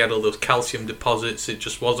better because he had all those calcium deposits. It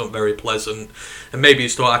just wasn't very pleasant. And maybe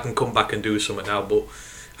he's thought, I can come back and do something now. But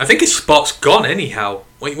I think his spot's gone anyhow.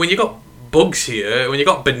 When you got Bugs here, when you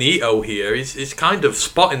got Benito here, his kind of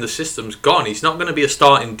spot in the system's gone. He's not going to be a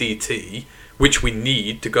starting DT, which we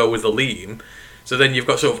need to go with Aleem. So then you've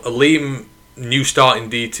got sort of Aleem, new starting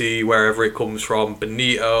DT, wherever it comes from,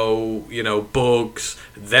 Benito, Bugs,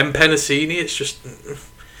 then Penasini.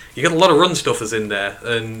 you get a lot of run stuffers in there,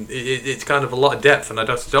 and it's kind of a lot of depth, and I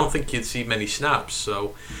don't think you'd see many snaps.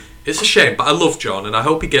 So it's a shame, but I love John, and I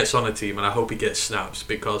hope he gets on a team, and I hope he gets snaps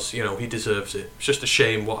because he deserves it. It's just a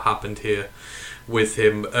shame what happened here with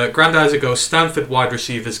him. Grandizer goes, Stanford wide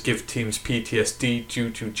receivers give teams PTSD due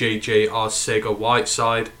to J.J.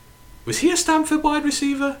 Arcega-Whiteside. Was he a Stanford wide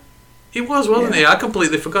receiver? He was, wasn't he? I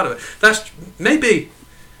completely forgot of it. That's maybe,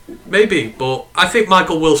 but I think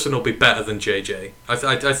Michael Wilson will be better than JJ.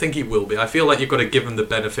 I think he will be. I feel like you've got to give him the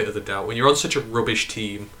benefit of the doubt. When you're on such a rubbish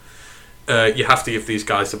team, you have to give these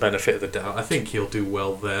guys the benefit of the doubt. I think he'll do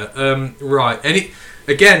well there. Right.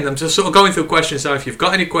 Again, I'm just sort of going through questions now. If you've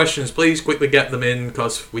got any questions, please quickly get them in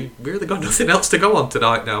because we really got nothing else to go on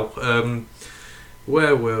tonight now.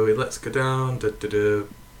 Where were we? Let's go down.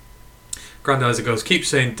 Grandizer goes, keep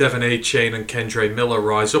saying Devon A-Chain and Kendre Miller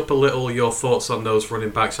rise up a little. Your thoughts on those running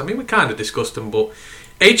backs? I mean, we kind of discussed them, but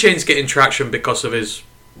A-Chain's getting traction because of his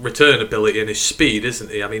return ability and his speed, isn't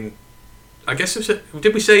he? I mean, I guess,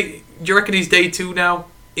 did we say, do you reckon he's day 2 now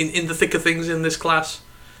in the thick of things in this class?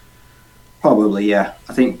 Probably, yeah.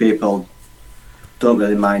 I think people don't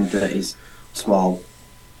really mind that he's small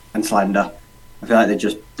and slender. I feel like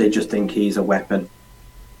they just think he's a weapon.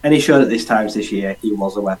 And he showed at this times this year he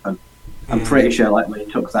was a weapon. I'm pretty sure, like when he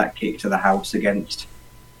took that kick to the house against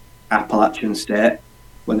Appalachian State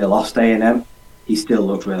when they lost A&M, he still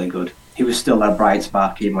looked really good. He was still that bright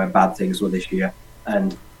spark even when bad things were this year.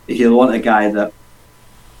 And if you want a guy that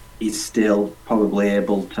is still probably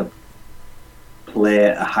able to play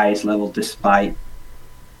at a highest level despite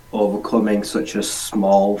overcoming such a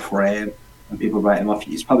small frame and people write him off,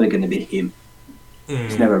 it's probably going to be him.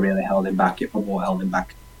 It's never really held him back. It probably won't held him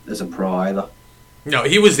back as a pro either. No,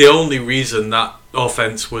 he was the only reason that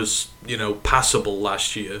offense was, passable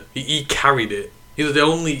last year. He carried it. He was the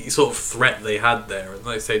only sort of threat they had there. And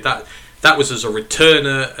like I say, that was as a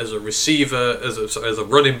returner, as a receiver, as a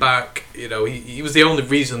running back. He was the only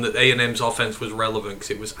reason that A&M's offense was relevant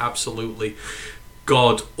because it was absolutely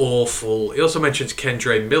god awful. He also mentions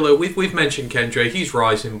Kendre Miller. We've mentioned Kendre. He's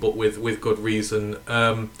rising, but with good reason.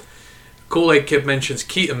 Kool-Aid Kid mentions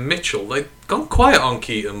Keaton Mitchell. They've gone quiet on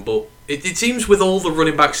Keaton, but it seems with all the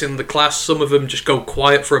running backs in the class, some of them just go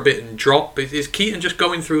quiet for a bit and drop. Is Keaton just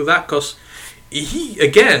going through that? Because he,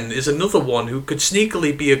 again, is another one who could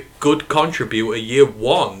sneakily be a good contributor year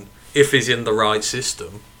 1 if he's in the right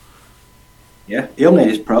system. Yeah, he only made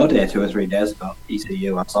his pro day 2 or 3 days ago.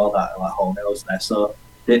 ECU, I saw that like home hills there. So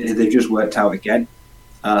they've just worked out again.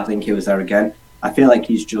 I think he was there again. I feel like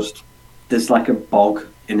there's like a bog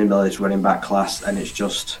in the middle of this running back class, and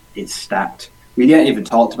it's stacked. We didn't even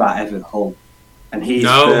talked about Evan Hull, and he's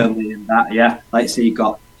firmly in that. Yeah, like so you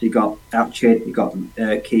got Apchid, you got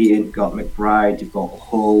Keaton, you got McBride, you've got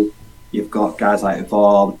Hull, you've got guys like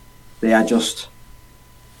Vaughan. They're just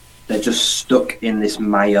stuck in this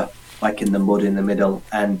mire, like in the mud in the middle,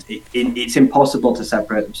 and it's impossible to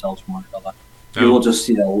separate themselves from one another. No. You will just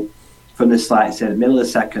from this like say the middle of the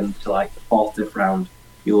second to like the 4th, 5th round,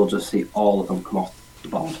 you will just see all of them come off the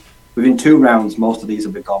board. Within 2 rounds, most of these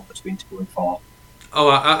will be gone between 2 and 4. Oh,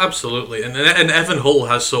 absolutely. And Evan Hull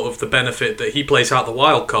has sort of the benefit that he plays out the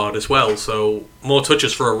wild card as well. So more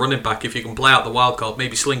touches for a running back if you can play out the wild card,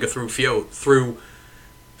 maybe slinger through few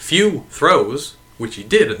throws, which he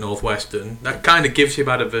did at Northwestern. That kind of gives you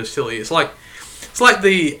about a versatility. It's like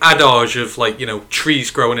the adage of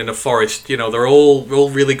trees growing in a forest. They're all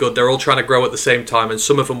really good. They're all trying to grow at the same time, and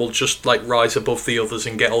some of them will just rise above the others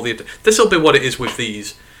and get all the. This will be what it is with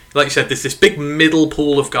these. Like you said, there's this big middle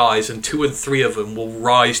pool of guys, and 2 and 3 of them will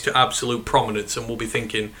rise to absolute prominence, and we'll be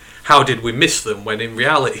thinking, how did we miss them? When in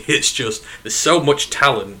reality, it's just there's so much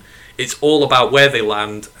talent. It's all about where they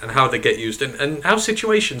land and how they get used, and how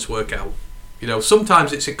situations work out.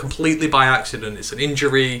 Sometimes it's completely by accident. It's an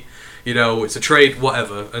injury. It's a trade,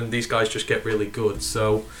 whatever, and these guys just get really good.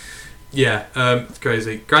 So, yeah, it's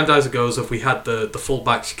crazy. Grandizer goes, have we had the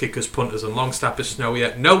fullbacks, kickers, punters, and long snappers snow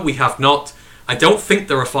yet? No, we have not. I don't think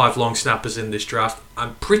there are 5 long snappers in this draft.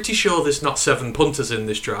 I'm pretty sure there's not 7 punters in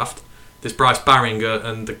this draft. There's Bryce Barringer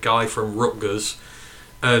and the guy from Rutgers,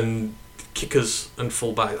 and kickers and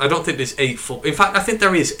fullbacks. I don't think there's 8 full. In fact, I think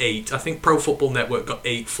there is 8. I think Pro Football Network got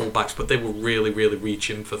 8 fullbacks, but they were really, really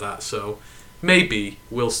reaching for that. So maybe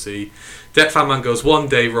we'll see. Det Fan Man goes, one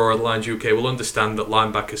day Royal Lions UK will understand that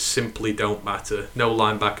linebackers simply don't matter. No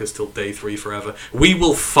linebackers till day 3 forever. We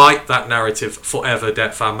will fight that narrative forever,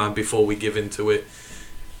 Det Fan Man, before we give into it.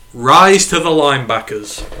 Rise to the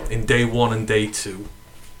linebackers in day 1 and day 2.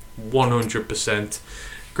 100%.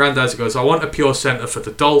 Grandizer goes, I want a pure centre for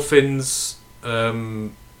the Dolphins.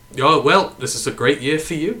 Well, this is a great year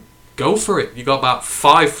for you. go for it. You got about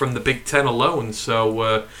 5 from the Big Ten alone,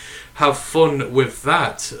 so have fun with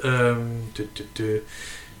that.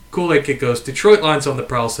 Kool-Aid Kid goes, Detroit Lions on the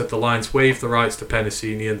prowl said the Lions waived the rights to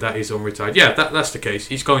Penasini and that he's unretired. Yeah, that's the case.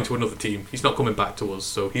 He's going to another team. He's not coming back to us.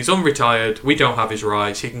 So he's unretired. We don't have his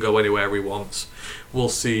rights. He can go anywhere he wants. We'll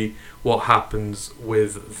see what happens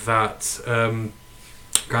with that.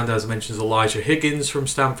 Grandaz mentions Elijah Higgins from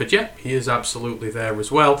Stanford. Yeah, he is absolutely there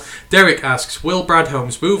as well. Derek asks, will Brad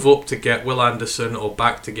Holmes move up to get Will Anderson or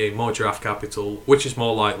back to gain more draft capital? Which is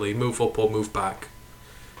more likely, move up or move back?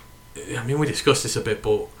 I mean, we discussed this a bit,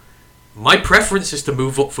 but my preference is to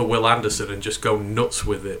move up for Will Anderson and just go nuts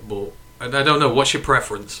with it. But I don't know. What's your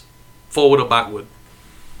preference? Forward or backward?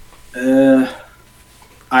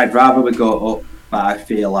 I'd rather we go up, but I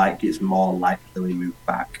feel like it's more likely we move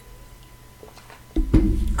back.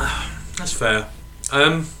 That's fair.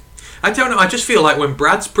 I don't know. I just feel like when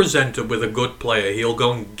Brad's presented with a good player, he'll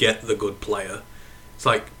go and get the good player. It's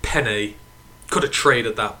like Penny could have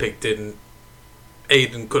traded that pick, didn't.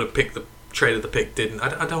 Aiden could have traded the pick, didn't.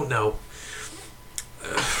 I don't know.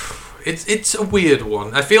 It's a weird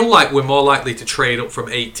one. I feel like we're more likely to trade up from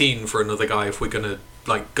 18 for another guy if we're gonna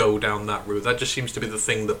go down that route. That just seems to be the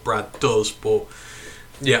thing that Brad does. But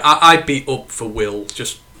yeah, I'd be up for Will.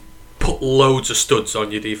 Just put loads of studs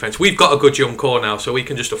on your defense. We've got a good young core now, so we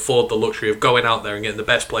can just afford the luxury of going out there and getting the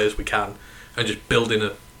best players we can and just building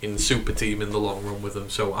a super team in the long run with them.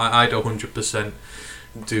 So I'd 100%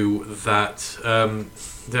 do that.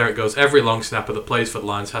 There it goes. Every long snapper that plays for the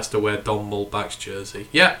Lions has to wear Don Mulback's jersey.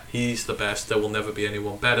 Yeah, he's the best. There will never be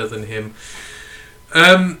anyone better than him.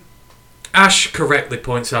 Ash correctly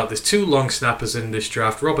points out there's 2 long snappers in this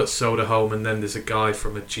draft, Robert Soderholm, and then there's a guy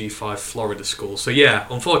from a G5 Florida school. So yeah,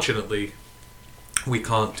 unfortunately, we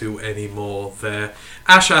can't do any more there.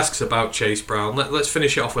 Ash asks about Chase Brown. Let's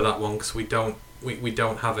finish it off with that one because we don't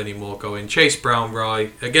have any more going. Chase Brown,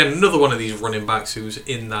 Rye, again, another one of these running backs who's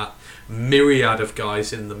in that myriad of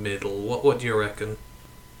guys in the middle. What do you reckon?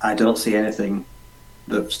 I don't see anything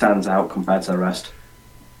that stands out compared to the rest.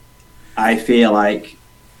 I feel like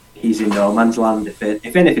he's in no man's land.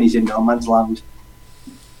 If anything, he's in no man's land.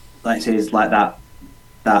 Like I say, it's like that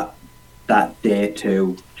day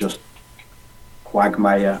to just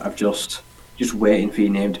quagmire of just waiting for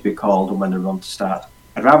your name to be called and when the run to start.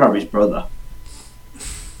 I'd rather have his brother.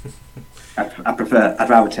 I'd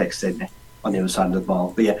rather take Sydney on the other side of the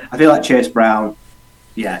ball. But yeah, I feel like Chase Brown,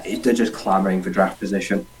 yeah, they're just clamouring for draft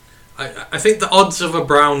position. I think the odds of a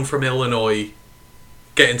Brown from Illinois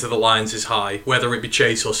getting to the Lions is high, whether it be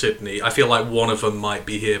Chase or Sydney. I feel like one of them might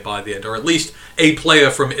be here by the end, or at least a player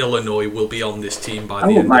from Illinois will be on this team by the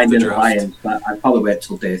end of the draft. I wouldn't mind the Lions, but I'd probably wait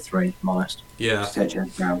till day 3, if I'm honest. Yeah. Just take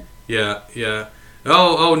Chase Brown. Yeah.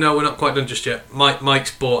 Oh no, we're not quite done just yet.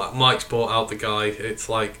 Mike's bought out the guy. It's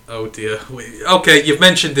like, oh dear. Okay, you've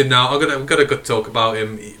mentioned him now. I've got a good talk about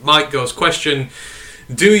him. Mike goes, question: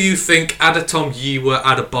 do you think Adatom Yiwa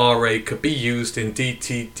Adabare could be used in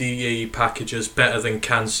DTDE packages better than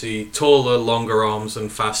Kansi? Taller, longer arms,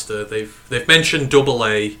 and faster. They've mentioned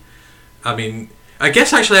AA. I mean, I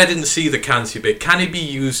guess actually I didn't see the Kansi bit. Can he be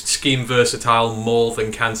used scheme versatile more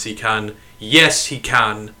than Kansi can? Yes, he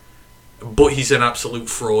can. But he's an absolute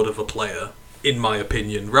fraud of a player, in my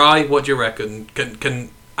opinion. Rai, what do you reckon?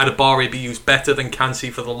 Can Adabare be used better than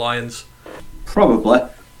Kansi for the Lions? Probably,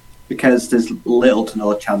 because there's little to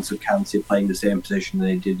no chance of Kansi playing the same position that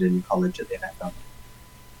he did in college at the NFL.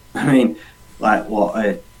 I mean, like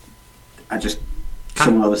what?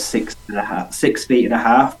 Someone was 6 feet and a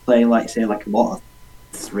half, playing like a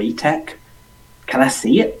 3 tech. Can I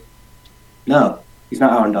see it? No, he's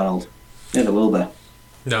not Aaron Donald. Never will be.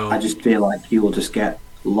 No. I just feel like he will just get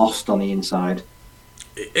lost on the inside.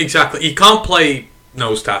 Exactly. He can't play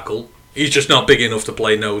nose tackle. He's just not big enough to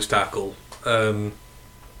play nose tackle. And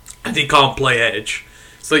he can't play edge.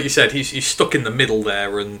 So like you said, he's stuck in the middle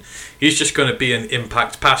there, and he's just going to be an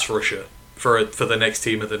impact pass rusher for the next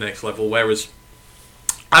team at the next level. Whereas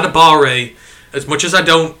Adabare, as much as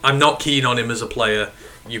I'm not keen on him as a player,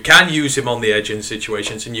 you can use him on the edge in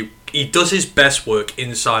situations, and he does his best work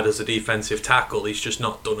inside as a defensive tackle. He's just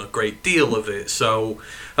not done a great deal of it. So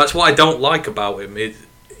that's what I don't like about him.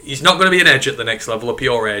 He's not going to be an edge at the next level, a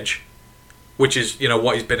pure edge, which is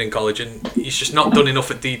what he's been in college, and he's just not done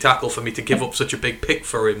enough at D tackle for me to give up such a big pick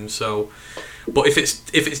for him. So, but if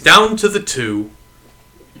it's down to the 2,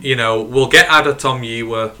 we'll get Adatom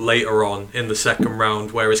Yiwa later on in the second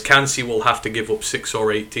round, whereas Kansi will have to give up 6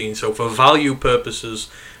 or 18. So for value purposes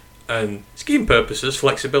and scheme purposes,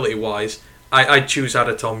 flexibility wise, I'd choose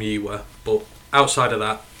Adatom Yiwa. But outside of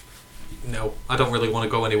that, no, I don't really want to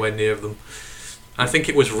go anywhere near them. I think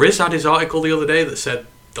it was Riz had his article the other day that said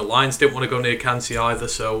The Lions didn't want to go near Cansey either,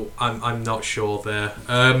 so I'm not sure there.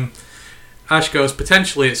 Ash goes,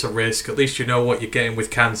 potentially it's a risk. At least you know what you're getting with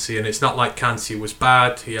Cansey, and it's not like Cansey was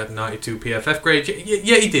bad. He had 92 PFF grade.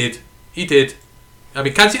 Yeah, he did. He did. I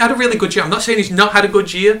mean, Cansey had a really good year. I'm not saying he's not had a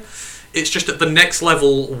good year. It's just at the next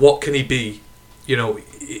level, what can he be? You know,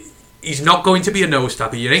 he's not going to be a nose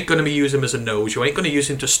tackle. You ain't going to be using him as a nose. You ain't going to use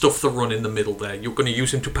him to stuff the run in the middle there. You're going to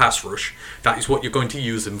use him to pass rush. That is what you're going to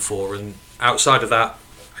use him for. And outside of that,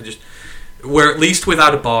 where at least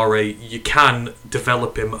without a Adebare, you can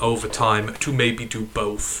develop him over time to maybe do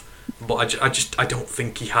both. But I don't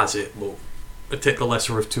think he has it. But I take the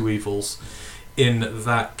lesser of two evils in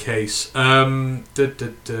that case. There's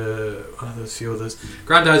a few others.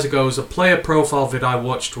 Grandizer goes, a player profile vid I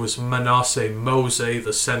watched was Manasseh Mose,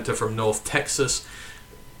 the centre from North Texas.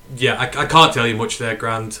 Yeah, I can't tell you much there,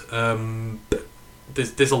 Grand.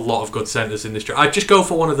 There's a lot of good centres in this draft. I'd just go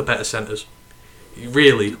for one of the better centres.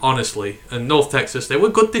 Really, honestly. And North Texas, they were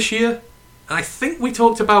good this year. And I think we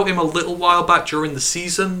talked about him a little while back during the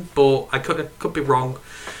season, but I could be wrong.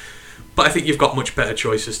 But I think you've got much better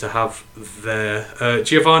choices to have there.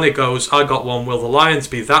 Giovanni goes, I got one. Will the Lions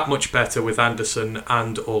be that much better with Anderson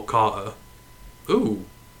and or Carter? Ooh.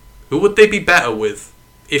 Who would they be better with?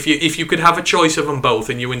 If you could have a choice of them both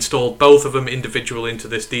and you installed both of them individually into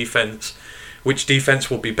this defence, which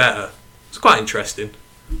defence would be better? It's quite interesting.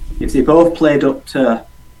 If they both played up to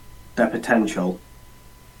their potential,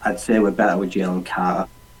 I'd say we're better with Jalen Carter.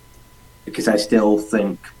 Because I still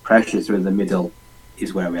think pressure through the middle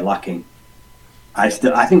is where we're lacking. I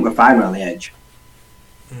think we're fine around the edge.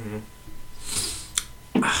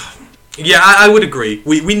 Yeah, I would agree.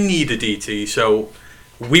 We need a DT, so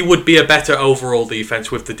we would be a better overall defence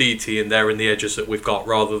with the DT in there in the edges that we've got,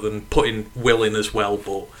 rather than putting Will in as well.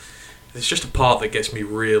 But it's just a part that gets me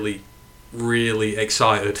really, really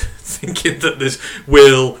excited, thinking that there's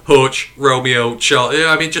Will, Hutch, Romeo, Charlie.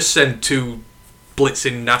 I mean, just send two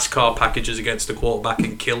blitzing NASCAR packages against the quarterback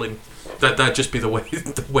and kill him. That'd just be the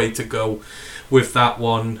way to go with that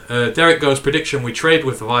one. Derek goes, prediction, we trade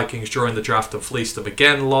with the Vikings during the draft and fleece them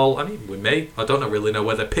again, lol. I mean, we may. I don't really know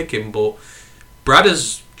where they're picking, but Brad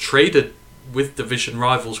has traded with division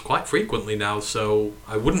rivals quite frequently now, so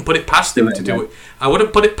I wouldn't put it past him to do it. I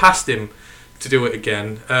wouldn't put it past him to do it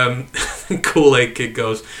again. Kool-Aid Kid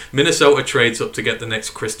goes, Minnesota trades up to get the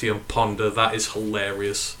next Christian Ponder. That is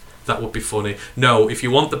hilarious. That would be funny. No, if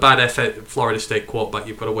you want the bad Florida State quarterback,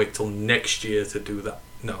 you've got to wait till next year to do that.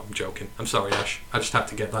 No, I'm joking. I'm sorry, Ash. I just had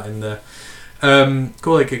to get that in there.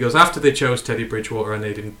 Kool-Aid Kid goes, after they chose Teddy Bridgewater, I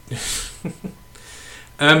needed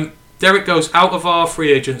him. Derek goes, out of our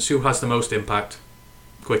free agents, who has the most impact?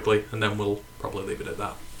 Quickly, and then we'll probably leave it at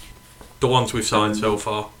that. The ones we've signed so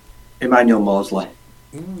far. Emmanuel Mosley.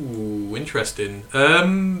 Ooh, interesting.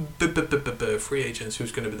 Free agents,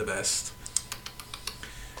 who's going to be the best?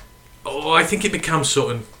 Oh, I think it'd be Cam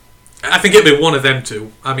Sutton. I think it'd be one of them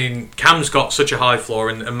two. I mean, Cam's got such a high floor,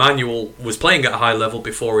 and Emmanuel was playing at a high level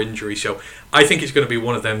before injury, so I think it's going to be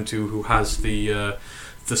one of them two who has the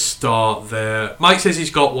start there. Mike says he's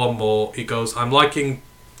got one more. He goes, I'm liking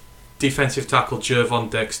defensive tackle Jervon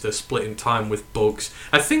Dexter splitting time with Bugs.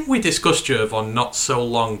 I think we discussed Jervon not so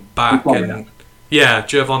long back. Yeah,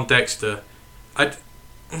 Jervon Dexter.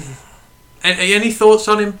 Any thoughts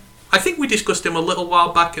on him? I think we discussed him a little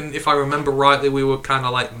while back, and if I remember rightly, we were kind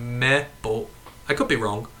of like meh, but I could be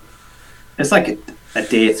wrong. It's like a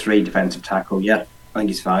day 3 defensive tackle, yeah. I think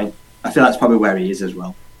he's fine. I feel that's probably where he is as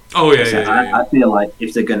well. Oh, yeah. I feel like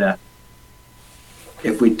if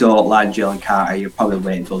we don't land Jalen Carter, you're probably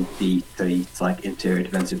waiting until D3 to like interior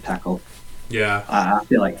defensive tackle. Yeah. I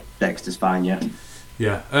feel like Dexter's fine, yeah.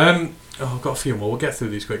 Yeah. I've got a few more. We'll get through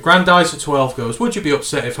these quick. Grandizer 12 goes, would you be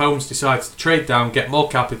upset if Holmes decides to trade down, get more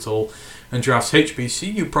capital, and drafts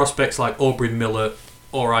HBCU prospects like Aubrey Miller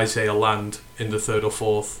or Isaiah Land in the 3rd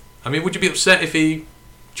or 4th? I mean, would you be upset if he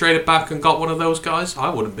traded back and got one of those guys?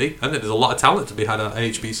 I wouldn't be. I think there's a lot of talent to be had at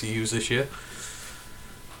HBCUs this year.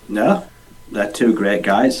 No, they're two great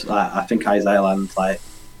guys. I think Isaiah Land,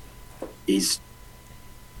 he's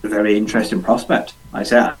a very interesting prospect.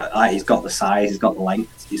 Like I say, he's got the size, he's got the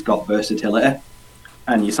length, he's got versatility,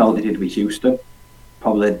 and you saw what they did with Houston.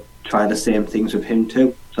 Probably try the same things with him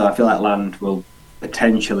too. So I feel like Land will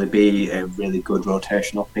potentially be a really good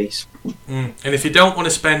rotational piece. And if you don't want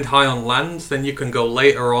to spend high on Land, then you can go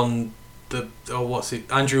later on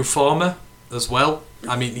Andrew Farmer as well.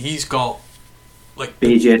 I mean, he's got like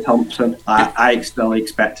BJ Thompson. I still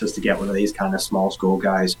expect us to get one of these kind of small school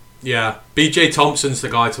guys. Yeah, BJ Thompson's the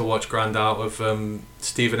guy to watch grand out of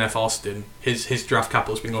Stephen F. Austin. His draft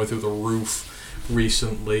capital's been going through the roof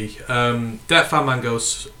recently. That fan man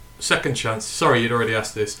goes, second chance. Sorry, you'd already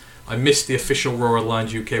asked this. I missed the official Roar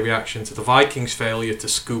Lines UK reaction to the Vikings' failure to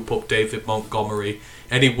scoop up David Montgomery.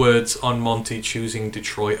 Any words on Monty choosing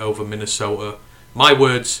Detroit over Minnesota? My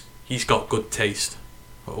words, he's got good taste.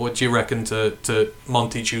 What do you reckon to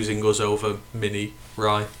Monty choosing us over Minnie,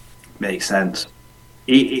 Rye? Makes sense.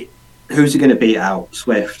 Who's he going to beat out?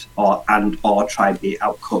 Swift or try and beat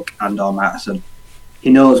out Cook or Matson? He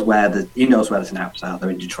knows where the snaps are. They're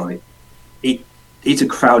in Detroit. It's a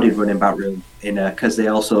crowded running back room because they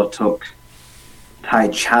also took Ty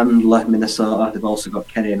Chandler, Minnesota. They've also got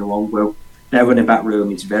Kenny Nwangwu. Their running back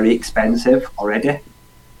room is very expensive already,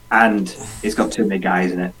 and it's got too many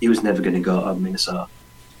guys in it. He was never going to go to Minnesota.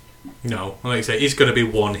 No, like I say, he's going to be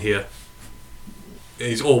one here.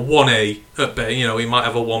 He's or 1A at best. You know, he might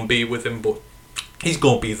have a 1B with him, but he's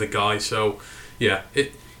going to be the guy. So, yeah,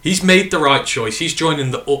 he's made the right choice. He's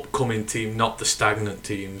joining the upcoming team, not the stagnant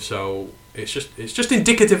team. So it's just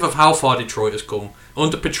indicative of how far Detroit has come.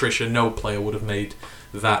 Under Patricia, no player would have made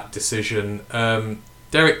that decision.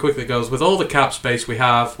 Derek quickly goes, with all the cap space we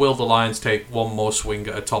have, will the Lions take one more swing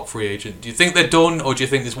at a top free agent? Do you think they're done, or do you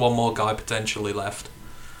think there's one more guy potentially left?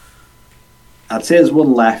 I'd say there's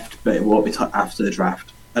one left, but it won't be after the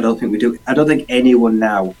draft. I don't think we do. I don't think anyone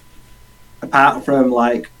now, apart from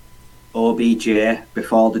like OBJ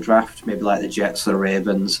before the draft, maybe like the Jets or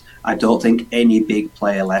Ravens, I don't think any big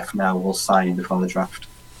player left now will sign before the draft,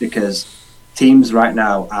 because teams right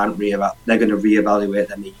now they're going to reevaluate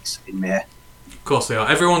their needs in May. Of course they are.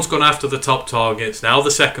 Everyone's gone after the top targets. Now the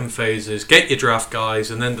second phase is get your draft guys,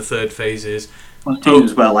 and then the third phase is... Well,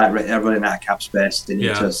 teams they're running out of cap space. They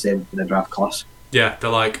need to save for the draft class. Yeah, they're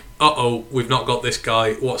like, we've not got this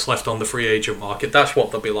guy. What's left on the free agent market? That's what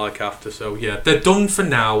they'll be like after. So yeah, they're done for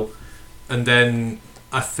now, and then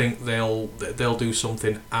I think they'll do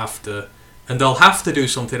something after, and they'll have to do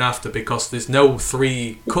something after because there's no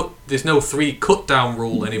three cut down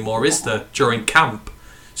rule anymore, is there, during camp?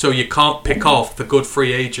 So you can't pick off the good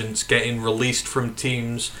free agents getting released from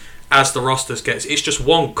teams as the rosters gets. It's just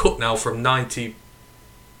one cut now from 90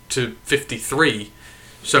 to 53.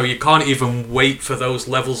 So you can't even wait for those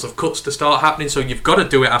levels of cuts to start happening. So you've got to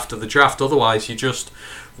do it after the draft. Otherwise, you just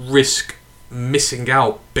risk missing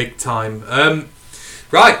out big time.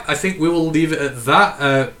 Right, I think we will leave it at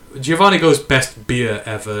that. Giovanni goes best beer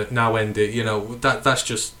ever. Now end it. You know that's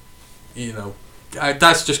just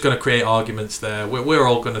that's just going to create arguments there. We're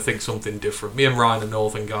all going to think something different. Me and Ryan are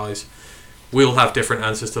Northern guys. We'll have different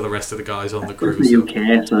answers to the rest of the guys on the crew. It's the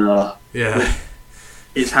UK, so yeah,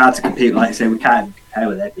 it's hard to compete. Like I say, we can't compare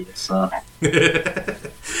with their beers. So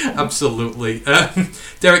absolutely.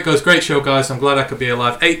 Derek goes, great show, guys. I'm glad I could be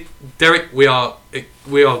alive. Hey, Derek, we are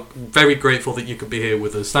very grateful that you could be here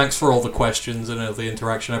with us. Thanks for all the questions and all the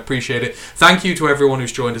interaction. I appreciate it. Thank you to everyone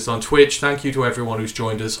who's joined us on Twitch. Thank you to everyone who's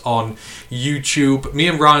joined us on YouTube. Me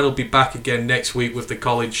and Ryan will be back again next week with the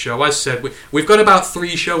college show. As said, we've got about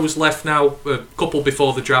 3 shows left now, a couple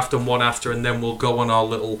before the draft and one after, and then we'll go on our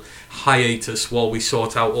little hiatus while we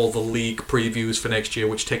sort out all the league previews for next year,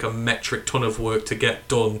 which take a metric ton of work to get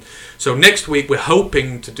done. So next week we're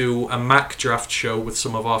hoping to do a Mac draft show with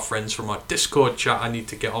some of our friends from our Discord chat. I need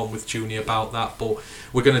to get on with Junie about that, but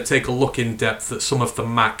we're going to take a look in depth at some of the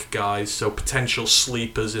Mac guys, so potential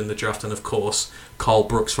sleepers in the draft, and of course Carl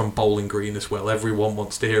Brooks from Bowling Green as well. Everyone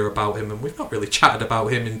wants to hear about him, and we've not really chatted about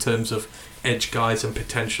him in terms of edge guys and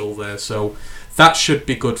potential there, so that should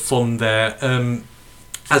be good fun there.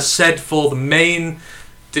 As said, for the main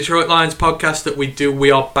Detroit Lions podcast that we do,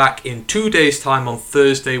 we are back in 2 days' time on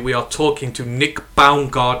Thursday. We are talking to Nick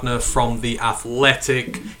Baumgardner from The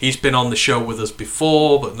Athletic. He's been on the show with us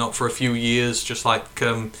before, but not for a few years, just like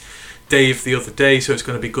Dave the other day, so it's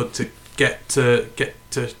going to be good to get to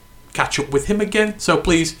catch up with him again. So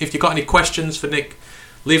please, if you've got any questions for Nick,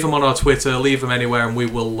 leave them on our Twitter, leave them anywhere, and we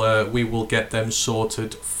will get them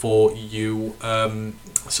sorted for you.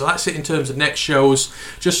 So that's it in terms of next shows.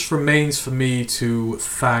 Just remains for me to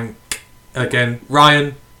thank again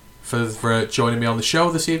Ryan for joining me on the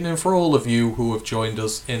show this evening, for all of you who have joined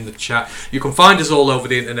us in the chat. You can find us all over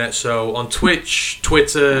the internet, so on Twitch,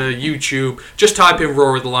 Twitter, YouTube, just type in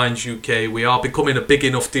Roar of the Lions UK. We are becoming a big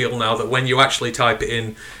enough deal now that when you actually type it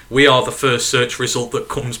in, we are the first search result that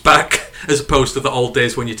comes back, as opposed to the old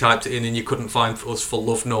days when you typed it in and you couldn't find us for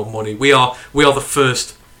love nor money. We are the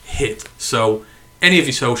first hit, so any of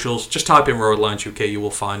your socials, just type in Roar of the Lions UK, you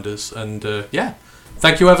will find us. And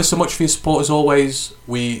thank you ever so much for your support as always.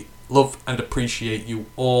 We love and appreciate you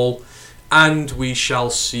all, and we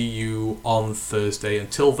shall see you on Thursday.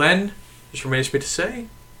 Until then, just remains me to say,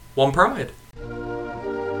 one pride.